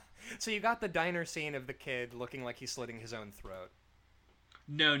 So you got the diner scene of the kid looking like he's slitting his own throat.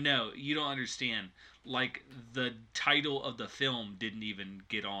 No, you don't understand. Like, the title of the film didn't even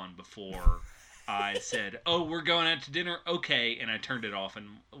get on before I said, oh, we're going out to dinner? Okay, and I turned it off and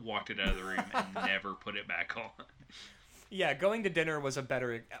walked it out of the room and never put it back on. Yeah, going to dinner was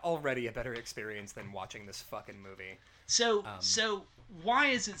already a better experience than watching this fucking movie. So why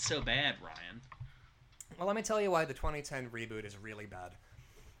is it so bad, Ryan? Well, let me tell you why the 2010 reboot is really bad.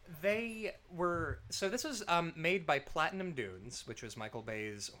 This was made by Platinum Dunes, which was Michael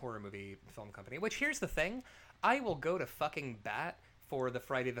Bay's horror movie film company, which, here's the thing, I will go to fucking bat for the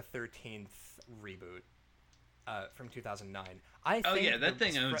Friday the 13th reboot from 2009. That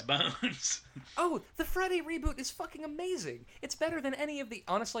thing owns bones. Oh, the Friday reboot is fucking amazing. It's better than any of the...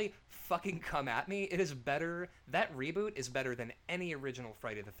 Honestly, fucking come at me. It is better... That reboot is better than any original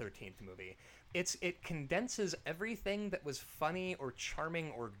Friday the 13th movie. It condenses everything that was funny or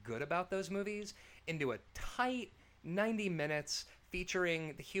charming or good about those movies into a tight 90 minutes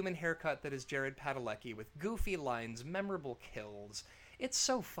featuring the human haircut that is Jared Padalecki with goofy lines, memorable kills. It's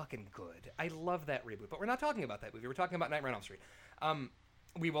so fucking good. I love that reboot. But we're not talking about that movie. We're talking about Nightmare on Elm Street.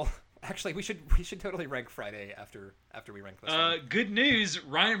 We will... Actually, we should totally rank Friday after we rank this one. Good news.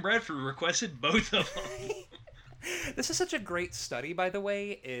 Ryan Bradford requested both of them. This is such a great study, by the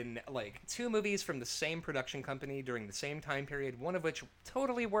way, in, like, two movies from the same production company during the same time period, one of which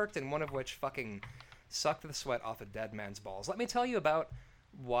totally worked and one of which fucking sucked the sweat off a dead man's balls. Let me tell you about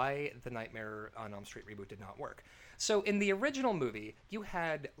why the Nightmare on Elm Street reboot did not work. So, in the original movie, you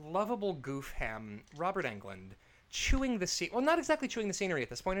had lovable goof ham Robert Englund chewing the well, not exactly chewing the scenery at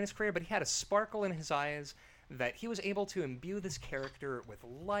this point in his career, but he had a sparkle in his eyes that he was able to imbue this character with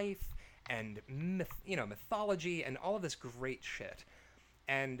life and mythology and all of this great shit.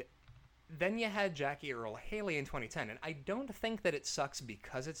 And then you had Jackie Earle Haley in 2010, and I don't think that it sucks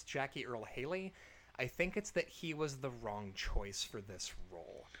because it's Jackie Earle Haley. I think it's that he was the wrong choice for this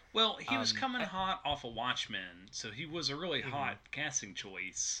role. Well, he was coming hot off of Watchmen, so he was a really hot casting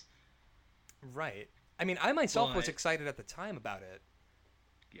choice. Right. I mean, I myself was excited at the time about it.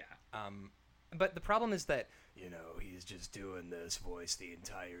 Yeah. But the problem is that, he's just doing this voice the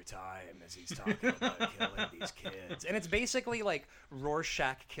entire time as he's talking about killing these kids. And it's basically like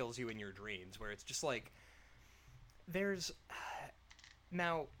Rorschach kills you in your dreams, where it's just like, there's...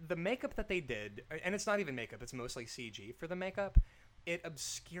 Now, the makeup that they did, and it's not even makeup, it's mostly CG for the makeup, it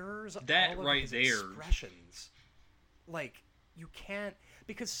obscures that all of right his there. expressions. Like, you can't...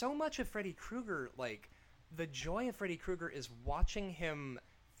 Because so much of Freddy Krueger, like, the joy of Freddy Krueger is watching him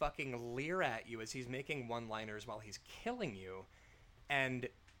fucking leer at you as he's making one-liners while he's killing you. And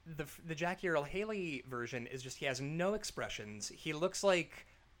the Jackie Earle Haley version is just, he has no expressions. He looks like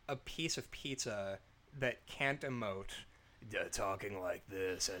a piece of pizza that can't emote, talking like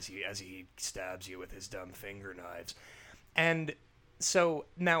this as he stabs you with his dumb finger knives. And so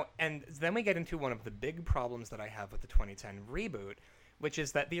now, and then we get into one of the big problems that I have with the 2010 reboot, which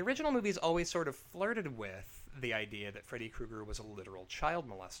is that the original movies always sort of flirted with the idea that Freddy Krueger was a literal child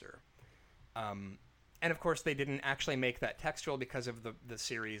molester. And of course, they didn't actually make that textual because of the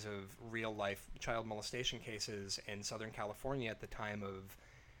series of real-life child molestation cases in Southern California at the time of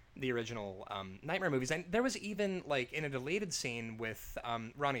the original Nightmare movies. And there was even, like, in a deleted scene with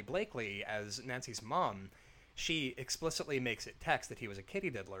Ronnie Blakely as Nancy's mom, she explicitly makes it text that he was a kitty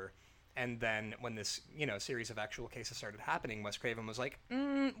diddler. And then when this, series of actual cases started happening, Wes Craven was like,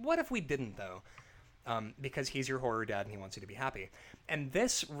 what if we didn't, though? Because he's your horror dad and he wants you to be happy. And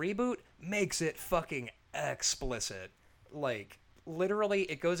this reboot makes it fucking explicit. Like, literally,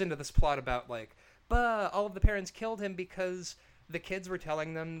 it goes into this plot about, like, all of the parents killed him because the kids were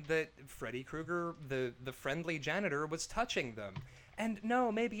telling them that Freddy Krueger, the friendly janitor, was touching them. And no,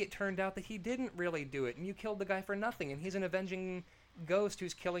 maybe it turned out that he didn't really do it, and you killed the guy for nothing, and he's an avenging ghost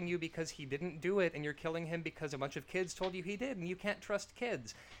who's killing you because he didn't do it, and you're killing him because a bunch of kids told you he did, and you can't trust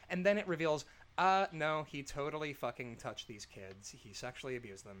kids. And then it reveals, no, he totally fucking touched these kids. He sexually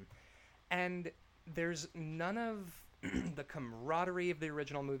abused them. And there's none of the camaraderie of the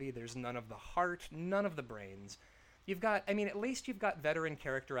original movie. There's none of the heart, none of the brains. At least you've got veteran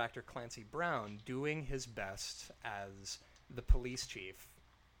character actor Clancy Brown doing his best as the police chief,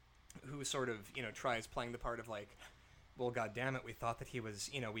 who sort of, tries playing the part of like, well, God damn it, we thought that he was,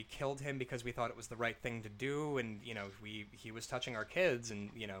 we killed him because we thought it was the right thing to do, and, he was touching our kids, and,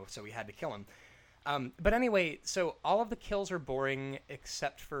 so we had to kill him. But anyway, so all of the kills are boring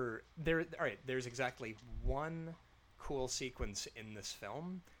except for, there's exactly one cool sequence in this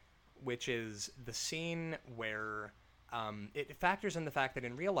film, which is the scene where it factors in the fact that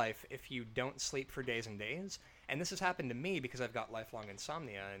in real life, if you don't sleep for days and days, and this has happened to me because I've got lifelong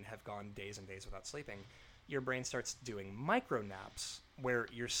insomnia and have gone days and days without sleeping, your brain starts doing micro naps where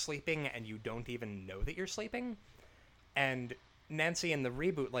you're sleeping and you don't even know that you're sleeping. And Nancy in the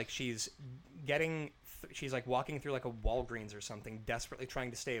reboot, like she's like walking through like a Walgreens or something, desperately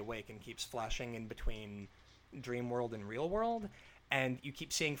trying to stay awake, and keeps flashing in between dream world and real world. And you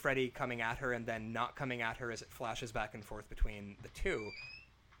keep seeing Freddy coming at her and then not coming at her as it flashes back and forth between the two.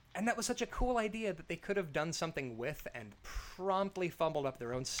 And that was such a cool idea that they could have done something with and promptly fumbled up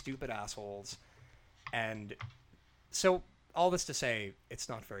their own stupid assholes. And so, all this to say, it's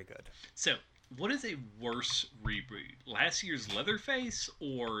not very good. So, what is a worse reboot? Last year's Leatherface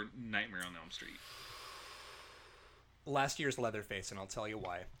or Nightmare on Elm Street? Last year's Leatherface, and I'll tell you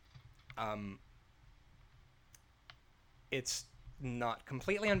why. It's not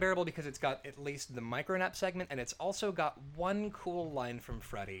completely unbearable because it's got at least the micronap segment, and it's also got one cool line from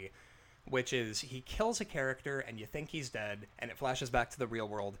Freddy, which is he kills a character and you think he's dead, and it flashes back to the real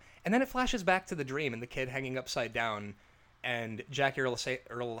world, and then it flashes back to the dream and the kid hanging upside down, and Jackie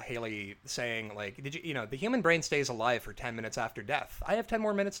Earl Haley saying, like, the human brain stays alive for 10 minutes after death. I have 10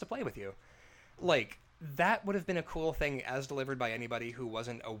 more minutes to play with you. Like, that would have been a cool thing as delivered by anybody who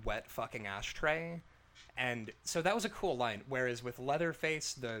wasn't a wet fucking ashtray. And so that was a cool line. Whereas with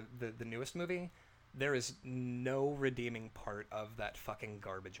Leatherface, the newest movie, there is no redeeming part of that fucking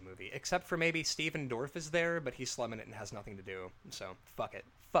garbage movie. Except for maybe Steven Dorff is there, but he's slumming it and has nothing to do. So, fuck it.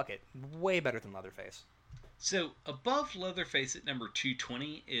 Fuck it. Way better than Leatherface. So, above Leatherface at number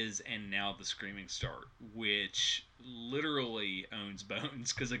 220 is And Now the Screaming Start, which literally owns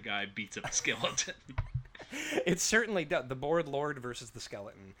bones because a guy beats up a skeleton. It certainly does. The Bored Lord versus the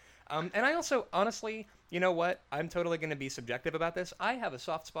skeleton. And I also, honestly, you know what? I'm totally going to be subjective about this. I have a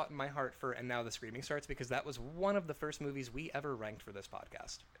soft spot in my heart for And Now the Screaming Starts because that was one of the first movies we ever ranked for this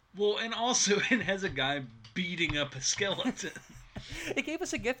podcast. Well, and also it has a guy beating up a skeleton. It gave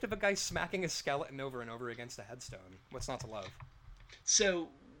us a gift of a guy smacking a skeleton over and over against a headstone. What's not to love? So,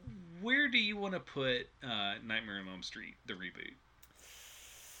 where do you want to put Nightmare on Elm Street, the reboot?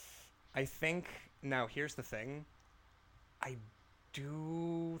 I think, now here's the thing. I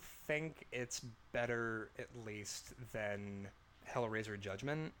do think it's better, at least, than Hellraiser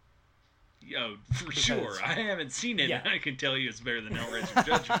Judgment. Oh, for sure. I haven't seen it, and I can tell you it's better than Hellraiser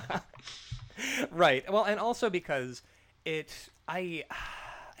Judgment. Right. Well, and also because I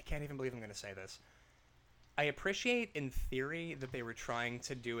can't even believe I'm going to say this. I appreciate, in theory, that they were trying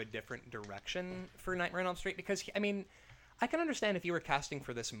to do a different direction for Nightmare on Elm Street, because, I mean, I can understand if you were casting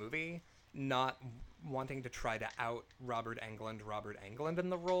for this movie, not wanting to try to out Robert Englund in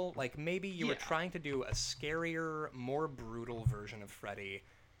the role. Like, maybe you were trying to do a scarier, more brutal version of Freddy,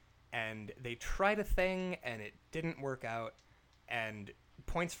 and they tried a thing, and it didn't work out, and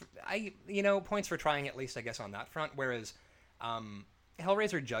points for trying, at least, I guess, on that front, whereas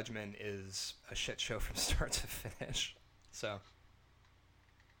Hellraiser Judgment is a shit show from start to finish. So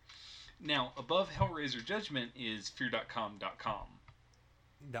now, above Hellraiser Judgment is Fear.com.com.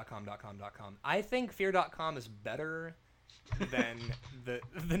 .com. I think Fear.com is better than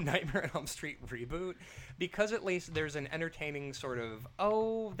the Nightmare on Elm Street reboot, because at least there's an entertaining sort of,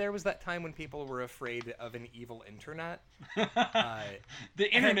 there was that time when people were afraid of an evil internet.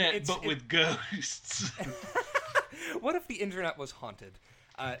 The internet, but with ghosts. What if the internet was haunted?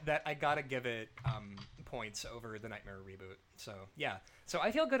 That I gotta give it points over the Nightmare reboot. So, yeah. So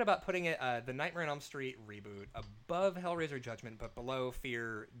I feel good about putting it, the Nightmare on Elm Street reboot above Hellraiser Judgment, but below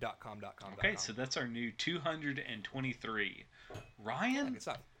Fear.com. Okay, so that's our new 223. Ryan, good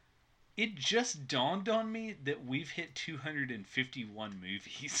stuff. It just dawned on me that we've hit 251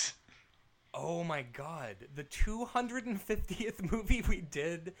 movies. Oh my god. The 250th movie we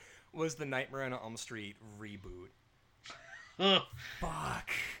did was the Nightmare on Elm Street reboot. Ugh.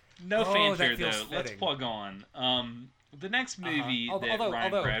 Fuck. No fanfare, though. Fitting. Let's plug on. The next movie that Although,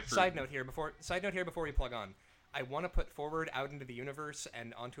 Ryan Bradford... side note here before we plug on, I want to put forward out into the universe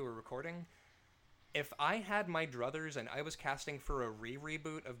and onto a recording. If I had my druthers and I was casting for a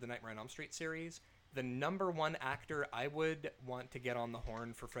reboot of the Nightmare on Elm Street series, the number one actor I would want to get on the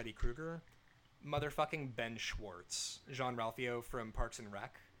horn for Freddy Krueger, motherfucking Ben Schwartz, Jean-Ralphio from Parks and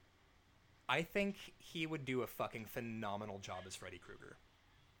Rec. I think he would do a fucking phenomenal job as Freddy Krueger.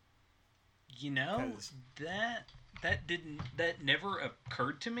 You know, that never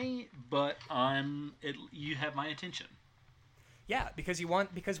occurred to me, but you have my attention. Yeah, because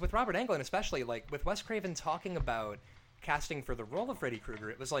with Robert Englund especially, like with Wes Craven talking about casting for the role of Freddy Krueger,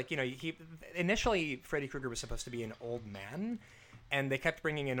 it was like, initially Freddy Krueger was supposed to be an old man, and they kept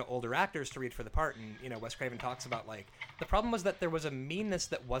bringing in older actors to read for the part, and Wes Craven talks about, like, the problem was that there was a meanness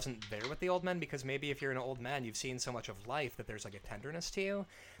that wasn't there with the old men, because maybe if you're an old man, you've seen so much of life that there's like a tenderness to you.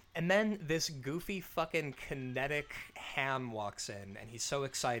 And then this goofy fucking kinetic ham walks in, and he's so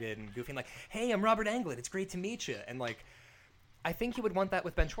excited and goofy and like, hey, I'm Robert Englund, it's great to meet you. And like, I think you would want that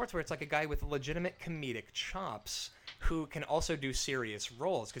with Ben Schwartz, where it's like a guy with legitimate comedic chops who can also do serious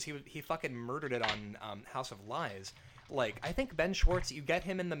roles, because he fucking murdered it on House of Lies. Like, I think Ben Schwartz, you get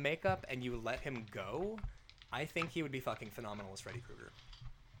him in the makeup and you let him go, I think he would be fucking phenomenal as Freddy Krueger.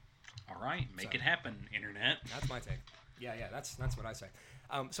 All right, make it happen, internet. That's my take. Yeah, that's what I say.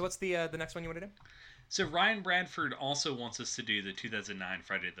 So what's the next one you want to do? So Ryan Bradford also wants us to do the 2009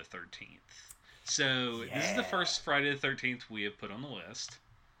 Friday the 13th. So This is the first Friday the 13th we have put on the list.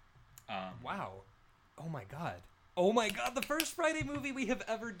 Wow. Oh my god, the first Friday movie we have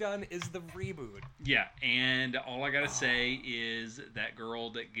ever done is the reboot. Yeah, and all I gotta say is that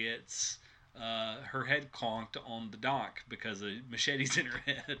girl that gets her head conked on the dock because a machete's in her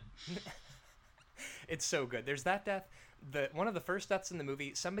head. It's so good. There's that death. One of the first deaths in the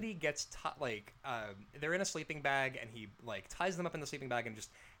movie, somebody gets they're in a sleeping bag, and he like ties them up in the sleeping bag and just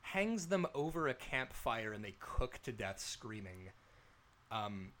hangs them over a campfire, and they cook to death screaming.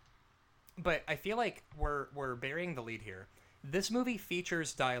 But I feel like we're burying the lead here. This movie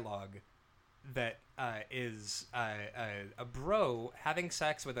features dialogue that is a bro having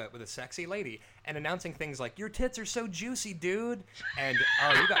sex with a sexy lady and announcing things like, "Your tits are so juicy, dude," and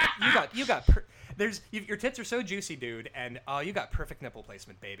your tits are so juicy, dude, and you got perfect nipple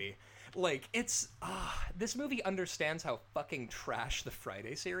placement, baby. Like, it's this movie understands how fucking trash the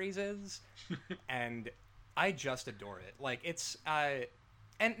Friday series is, and I just adore it. Like, it's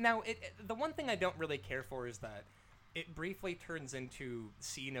and now the one thing I don't really care for is that it briefly turns into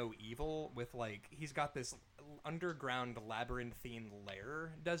See No Evil with, like, he's got this underground labyrinthine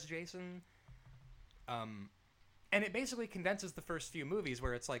lair, does Jason. And it basically condenses the first few movies,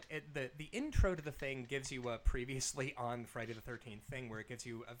 where it's like the intro to the thing gives you a previously on Friday the 13th thing, where it gives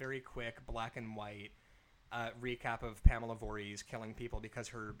you a very quick black and white recap of Pamela Voorhees killing people because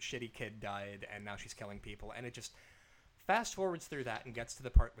her shitty kid died and now she's killing people. And it just fast forwards through that and gets to the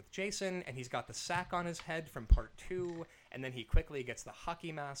part with Jason, and he's got the sack on his head from part 2, and then he quickly gets the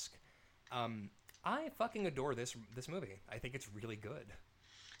hockey mask. I fucking adore this movie. I think it's really good.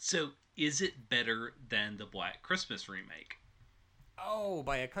 So, is it better than the Black Christmas remake? Oh,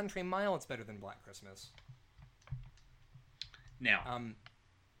 by a country mile, it's better than Black Christmas. Now,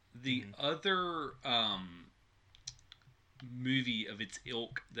 the other movie of its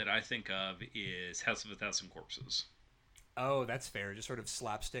ilk that I think of is House of a Thousand Corpses. Oh, that's fair. Just sort of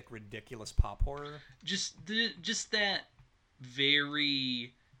slapstick, ridiculous pop horror. Just that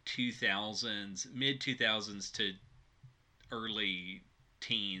very 2000s, mid 2000s to early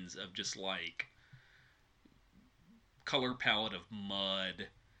teens of just like color palette of mud.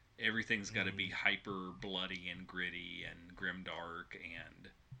 Everything's got to be hyper bloody and gritty and grimdark, and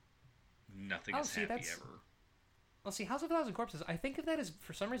nothing is happy ever. Well, see, House of a Thousand Corpses, I think of that as,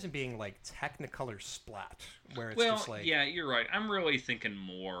 for some reason, being like Technicolor splat, where it's just like... yeah, you're right. I'm really thinking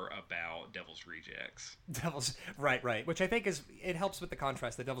more about Devil's Rejects. Right. Which I think it helps with the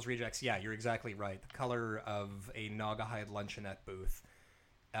contrast. The Devil's Rejects, yeah, you're exactly right. The color of a Naugahyde luncheonette booth.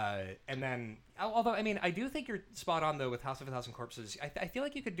 And then, although, I mean, I do think you're spot on, though, with House of a Thousand Corpses. I feel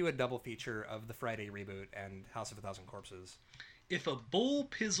like you could do a double feature of the Friday reboot and House of a Thousand Corpses. If a Bull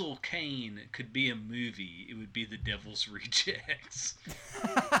Pizzle Kane could be a movie, it would be The Devil's Rejects.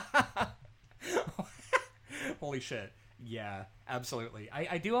 Holy shit. Yeah, absolutely.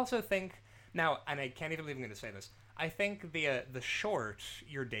 I do also think, now, and I can't even believe I'm going to say this, I think the short,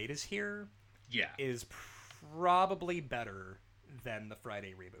 Your Date Is Here, is probably better than the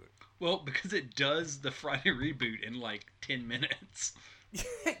Friday reboot. Well, because it does the Friday reboot in like 10 minutes.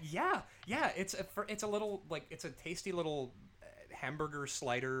 yeah. It's a little, like, it's a tasty little hamburger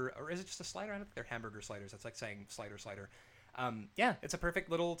slider, or is it just a slider? I don't think they're hamburger sliders. That's like saying slider. Yeah, it's a perfect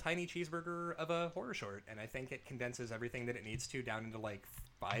little tiny cheeseburger of a horror short, and I think it condenses everything that it needs to down into like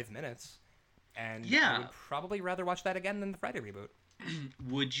 5 minutes. And I would probably rather watch that again than the Friday reboot.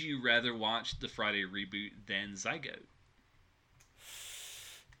 Would you rather watch the Friday reboot than Zygote?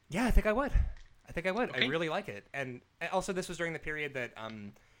 Yeah, I think I would. Okay. I really like it. And also, this was during the period that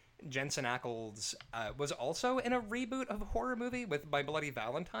Jensen Ackles was also in a reboot of a horror movie with My Bloody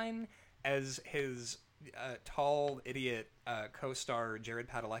Valentine as his tall idiot co-star Jared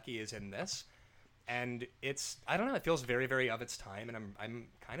Padalecki is in this. And it's, I don't know, it feels very, very of its time, and I'm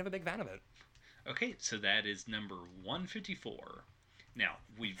kind of a big fan of it. Okay, so that is number 154. Now,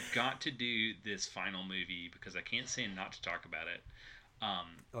 we've got to do this final movie because I can't say not to talk about it.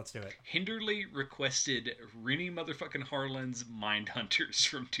 Let's do it. Hinderly requested Rennie motherfucking Harlin's Mindhunters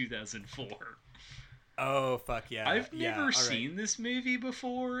from 2004. Oh, fuck yeah. I've never seen this movie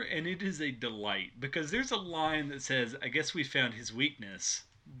before, and it is a delight because there's a line that says, I guess we found his weakness,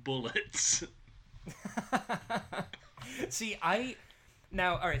 bullets. See,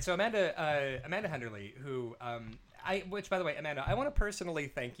 Now, all right, so Amanda Henderly, who, which, by the way, Amanda, I want to personally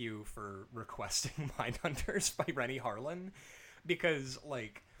thank you for requesting Mindhunters by Rennie Harlin, because,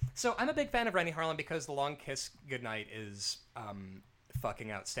 like, so I'm a big fan of Rennie Harlin because The Long Kiss Goodnight is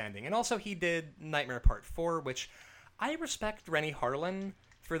fucking outstanding. And also he did Nightmare Part 4, which I respect Rennie Harlin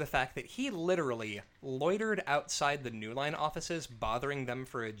for the fact that he literally loitered outside the New Line offices, bothering them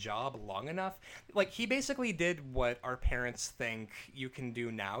for a job long enough. Like, he basically did what our parents think you can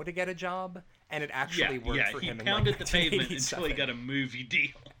do now to get a job, and it actually worked for him. He pounded the pavement until he got a movie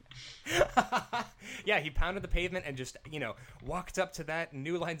deal. Yeah, he pounded the pavement and just, walked up to that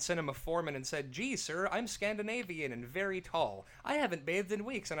New Line Cinema foreman and said, "Gee, sir, I'm Scandinavian and very tall. I haven't bathed in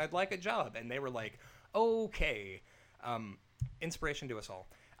weeks and I'd like a job." And they were like, okay. Inspiration to us all.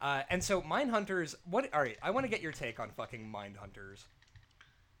 And so Mindhunters, all right, I want to get your take on fucking Mindhunters.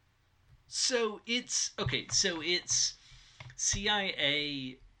 So it's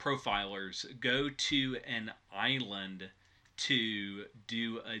CIA profilers go to an island to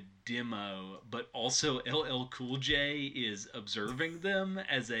do a demo, but also LL Cool J is observing them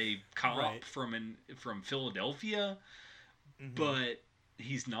as a cop from Philadelphia, but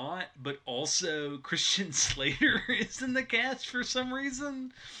he's not. But also Christian Slater is in the cast for some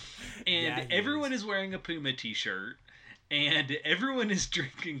reason, and everyone is wearing a Puma t-shirt. And everyone is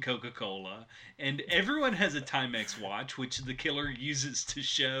drinking Coca-Cola, and everyone has a Timex watch, which the killer uses to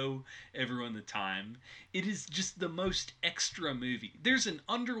show everyone the time. It is just the most extra movie. There's an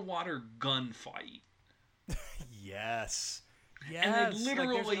underwater gunfight. Yes. And they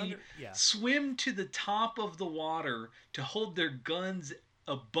literally swim to the top of the water to hold their guns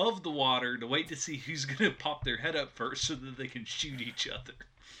above the water to wait to see who's going to pop their head up first so that they can shoot each other.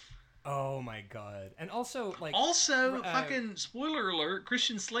 Oh my god. And also, like... Also, fucking, spoiler alert,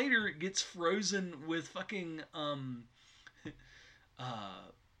 Christian Slater gets frozen with fucking, what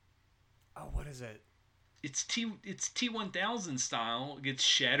is it? It's T-1000 style, gets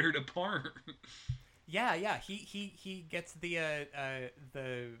shattered apart. Yeah, he gets the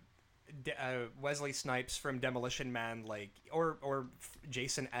Wesley Snipes from Demolition Man, like, or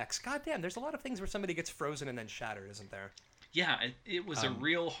Jason X. God damn, there's a lot of things where somebody gets frozen and then shattered, isn't there? Yeah, it was a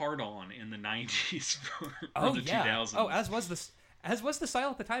real hard-on in the 90s for the 2000s. Oh, as was the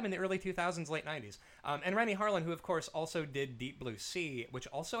style at the time in the early 2000s, late 90s. And Rennie Harlin, who, of course, also did Deep Blue Sea, which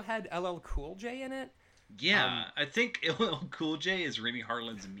also had LL Cool J in it. Yeah, I think LL Cool J is Rennie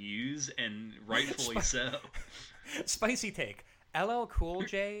Harlin's muse, and rightfully so. Spicy take. LL Cool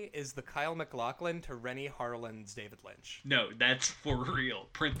J is the Kyle MacLachlan to Rennie Harlin's David Lynch. No, that's for real.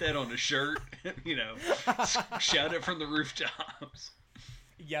 Print that on a shirt, shout it from the rooftops.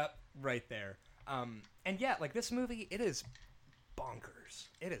 Yep, right there. And yeah, like, this movie, it is bonkers.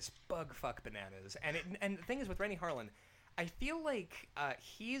 It is bugfuck bananas. And the thing is with Rennie Harlin, I feel like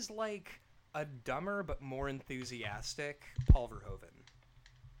he's like a dumber but more enthusiastic Paul Verhoeven.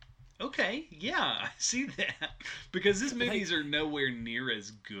 Okay, yeah, I see that. Because his movies are nowhere near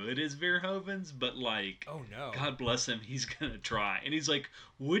as good as Verhoeven's, but, like, oh no, God bless him, he's gonna try. And he's like,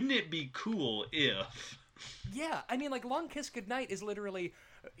 wouldn't it be cool if... Yeah, I mean, like, Long Kiss Goodnight is literally,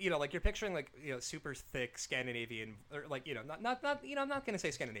 like, you're picturing, like, super thick Scandinavian, or, like, not I'm not gonna say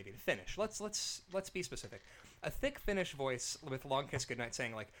Scandinavian, Finnish. Let's be specific. A thick Finnish voice with Long Kiss Goodnight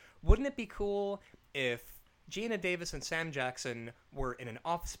saying, like, wouldn't it be cool if Gina Davis and Sam Jackson were in an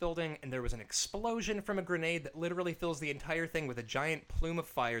office building and there was an explosion from a grenade that literally fills the entire thing with a giant plume of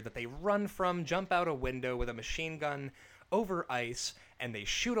fire that they run from, jump out a window with a machine gun over ice, and they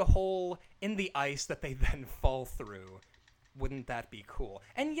shoot a hole in the ice that they then fall through. wouldn't that be cool?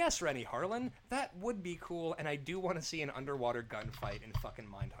 And yes, Rennie Harlan, that would be cool, and I do want to see an underwater gunfight in fucking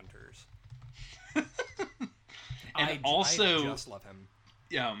Mindhunters. And I just love him.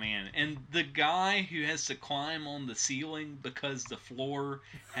 Oh man, and the guy who has to climb on the ceiling because the floor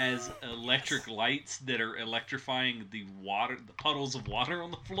has electric lights that are electrifying the puddles of water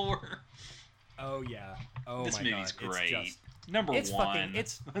on the floor. Oh yeah. Oh this my movie's God. great. It's Number it's one.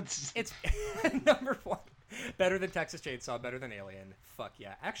 it's number one. Better than Texas Chainsaw, better than Alien. Fuck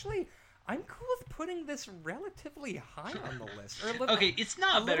yeah. Actually, I'm cool with putting this relatively high on the list. Okay, it's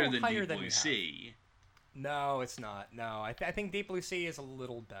not better than higher Deep than Blue we Sea. No, it's not. No, I think Deep Blue Sea is a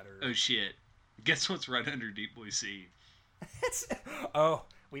little better. Oh shit. Guess what's right under Deep Blue Sea?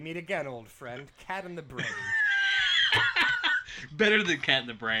 We meet again, old friend. Cat in the Brain. Better than Cat in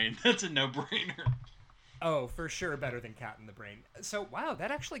the Brain. That's a no-brainer. Oh, for sure better than Cat in the Brain. So, wow,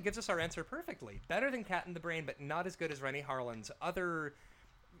 that actually gives us our answer perfectly. Better than Cat in the Brain, but not as good as Rennie Harlan's other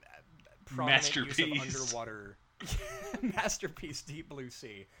prominent use of underwater masterpiece, Deep Blue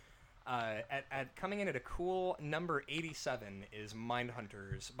Sea. Coming in at a cool number 87 is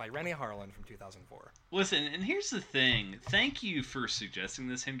Mindhunters by Rennie Harlan from 2004. Listen, and here's the thing. Thank you for suggesting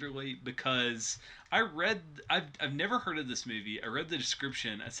this, Hinderly, because I've never heard of this movie. I read the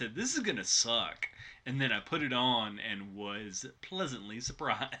description. I said, this is going to suck. And then I put it on and was pleasantly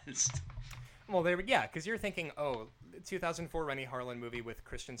surprised. Well, because you're thinking, 2004 Rennie Harlan movie with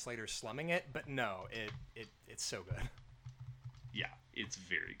Christian Slater slumming it, but no, it's so good. Yeah, it's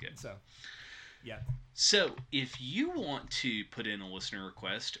very good. So, yeah. So, if you want to put in a listener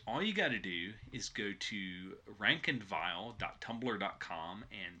request, all you got to do is go to rankandvile.tumblr.com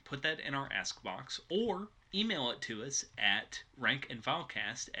and put that in our ask box, or email it to us at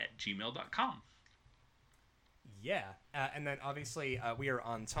rankandvilecast@gmail.com. Yeah, and then obviously we are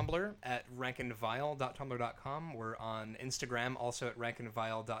on Tumblr at rankandvile.tumblr.com. We're on Instagram also at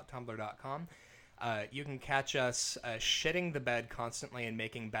rankandvile.tumblr.com. You can catch us shitting the bed constantly and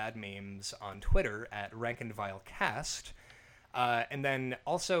making bad memes on Twitter at rankandvilecast. And then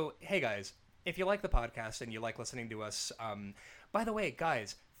also, hey guys, if you like the podcast and you like listening to us, by the way,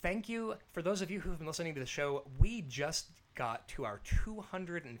 guys, thank you for those of you who've been listening to the show. We just got to our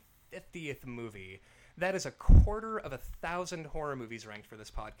 250th movie. That is 250 horror movies ranked for this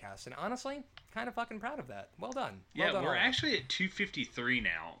podcast. And honestly, kind of fucking proud of that. Well done. Well done, we're actually at 253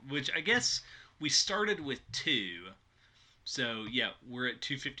 now, which I guess we started with 2. So, yeah, we're at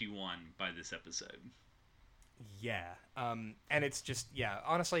 251 by this episode. Yeah. And it's just,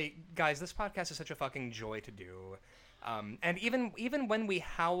 honestly, guys, this podcast is such a fucking joy to do. And even when we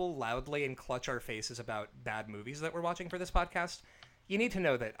howl loudly and clutch our faces about bad movies that we're watching for this podcast, you need to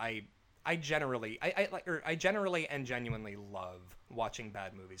know that I generally and genuinely love watching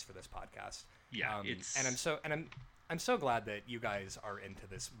bad movies for this podcast. Yeah, I'm so glad that you guys are into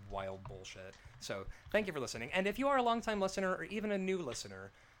this wild bullshit. So thank you for listening. And if you are a longtime listener or even a new listener,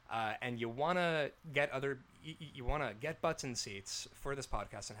 and you wanna get butts in seats for this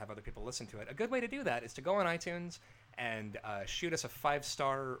podcast and have other people listen to it, a good way to do that is to go on iTunes and shoot us a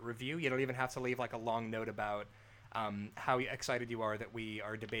 5-star review. You don't even have to leave like a long note about how excited you are that we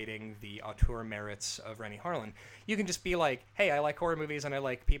are debating the auteur merits of Rennie Harlan. You can just be like, hey, I like horror movies and I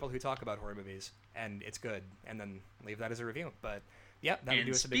like people who talk about horror movies, and it's good, and then leave that as a review. But yeah, that would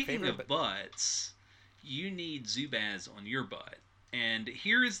do us a big favor. Speaking of butts, you need Zubaz on your butt. And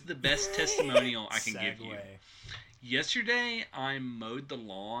here is the best testimonial I can give you. Yesterday, I mowed the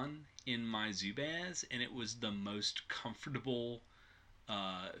lawn in my Zubaz, and it was the most comfortable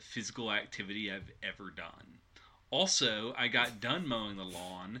physical activity I've ever done. Also, I got done mowing the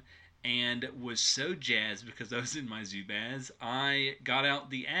lawn and was so jazzed because I was in my Zubaz, I got out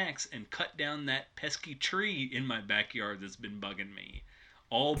the axe and cut down that pesky tree in my backyard that's been bugging me.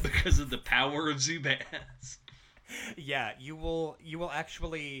 All because of the power of Zubaz. Yeah, you will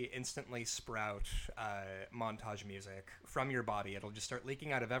actually instantly sprout montage music from your body. It'll just start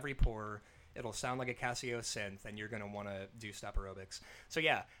leaking out of every pore. It'll sound like a Casio synth, and you're gonna want to do step aerobics. So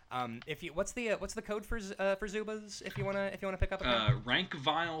yeah, what's the code for Zubaz if you wanna pick up a code?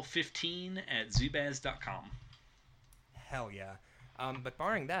 Rankvile15 at Zubaz.com. Hell yeah. But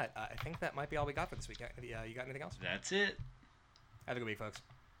barring that, I think that might be all we got for this week. You got anything else? That's it. Have a good week, folks.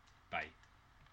 Bye.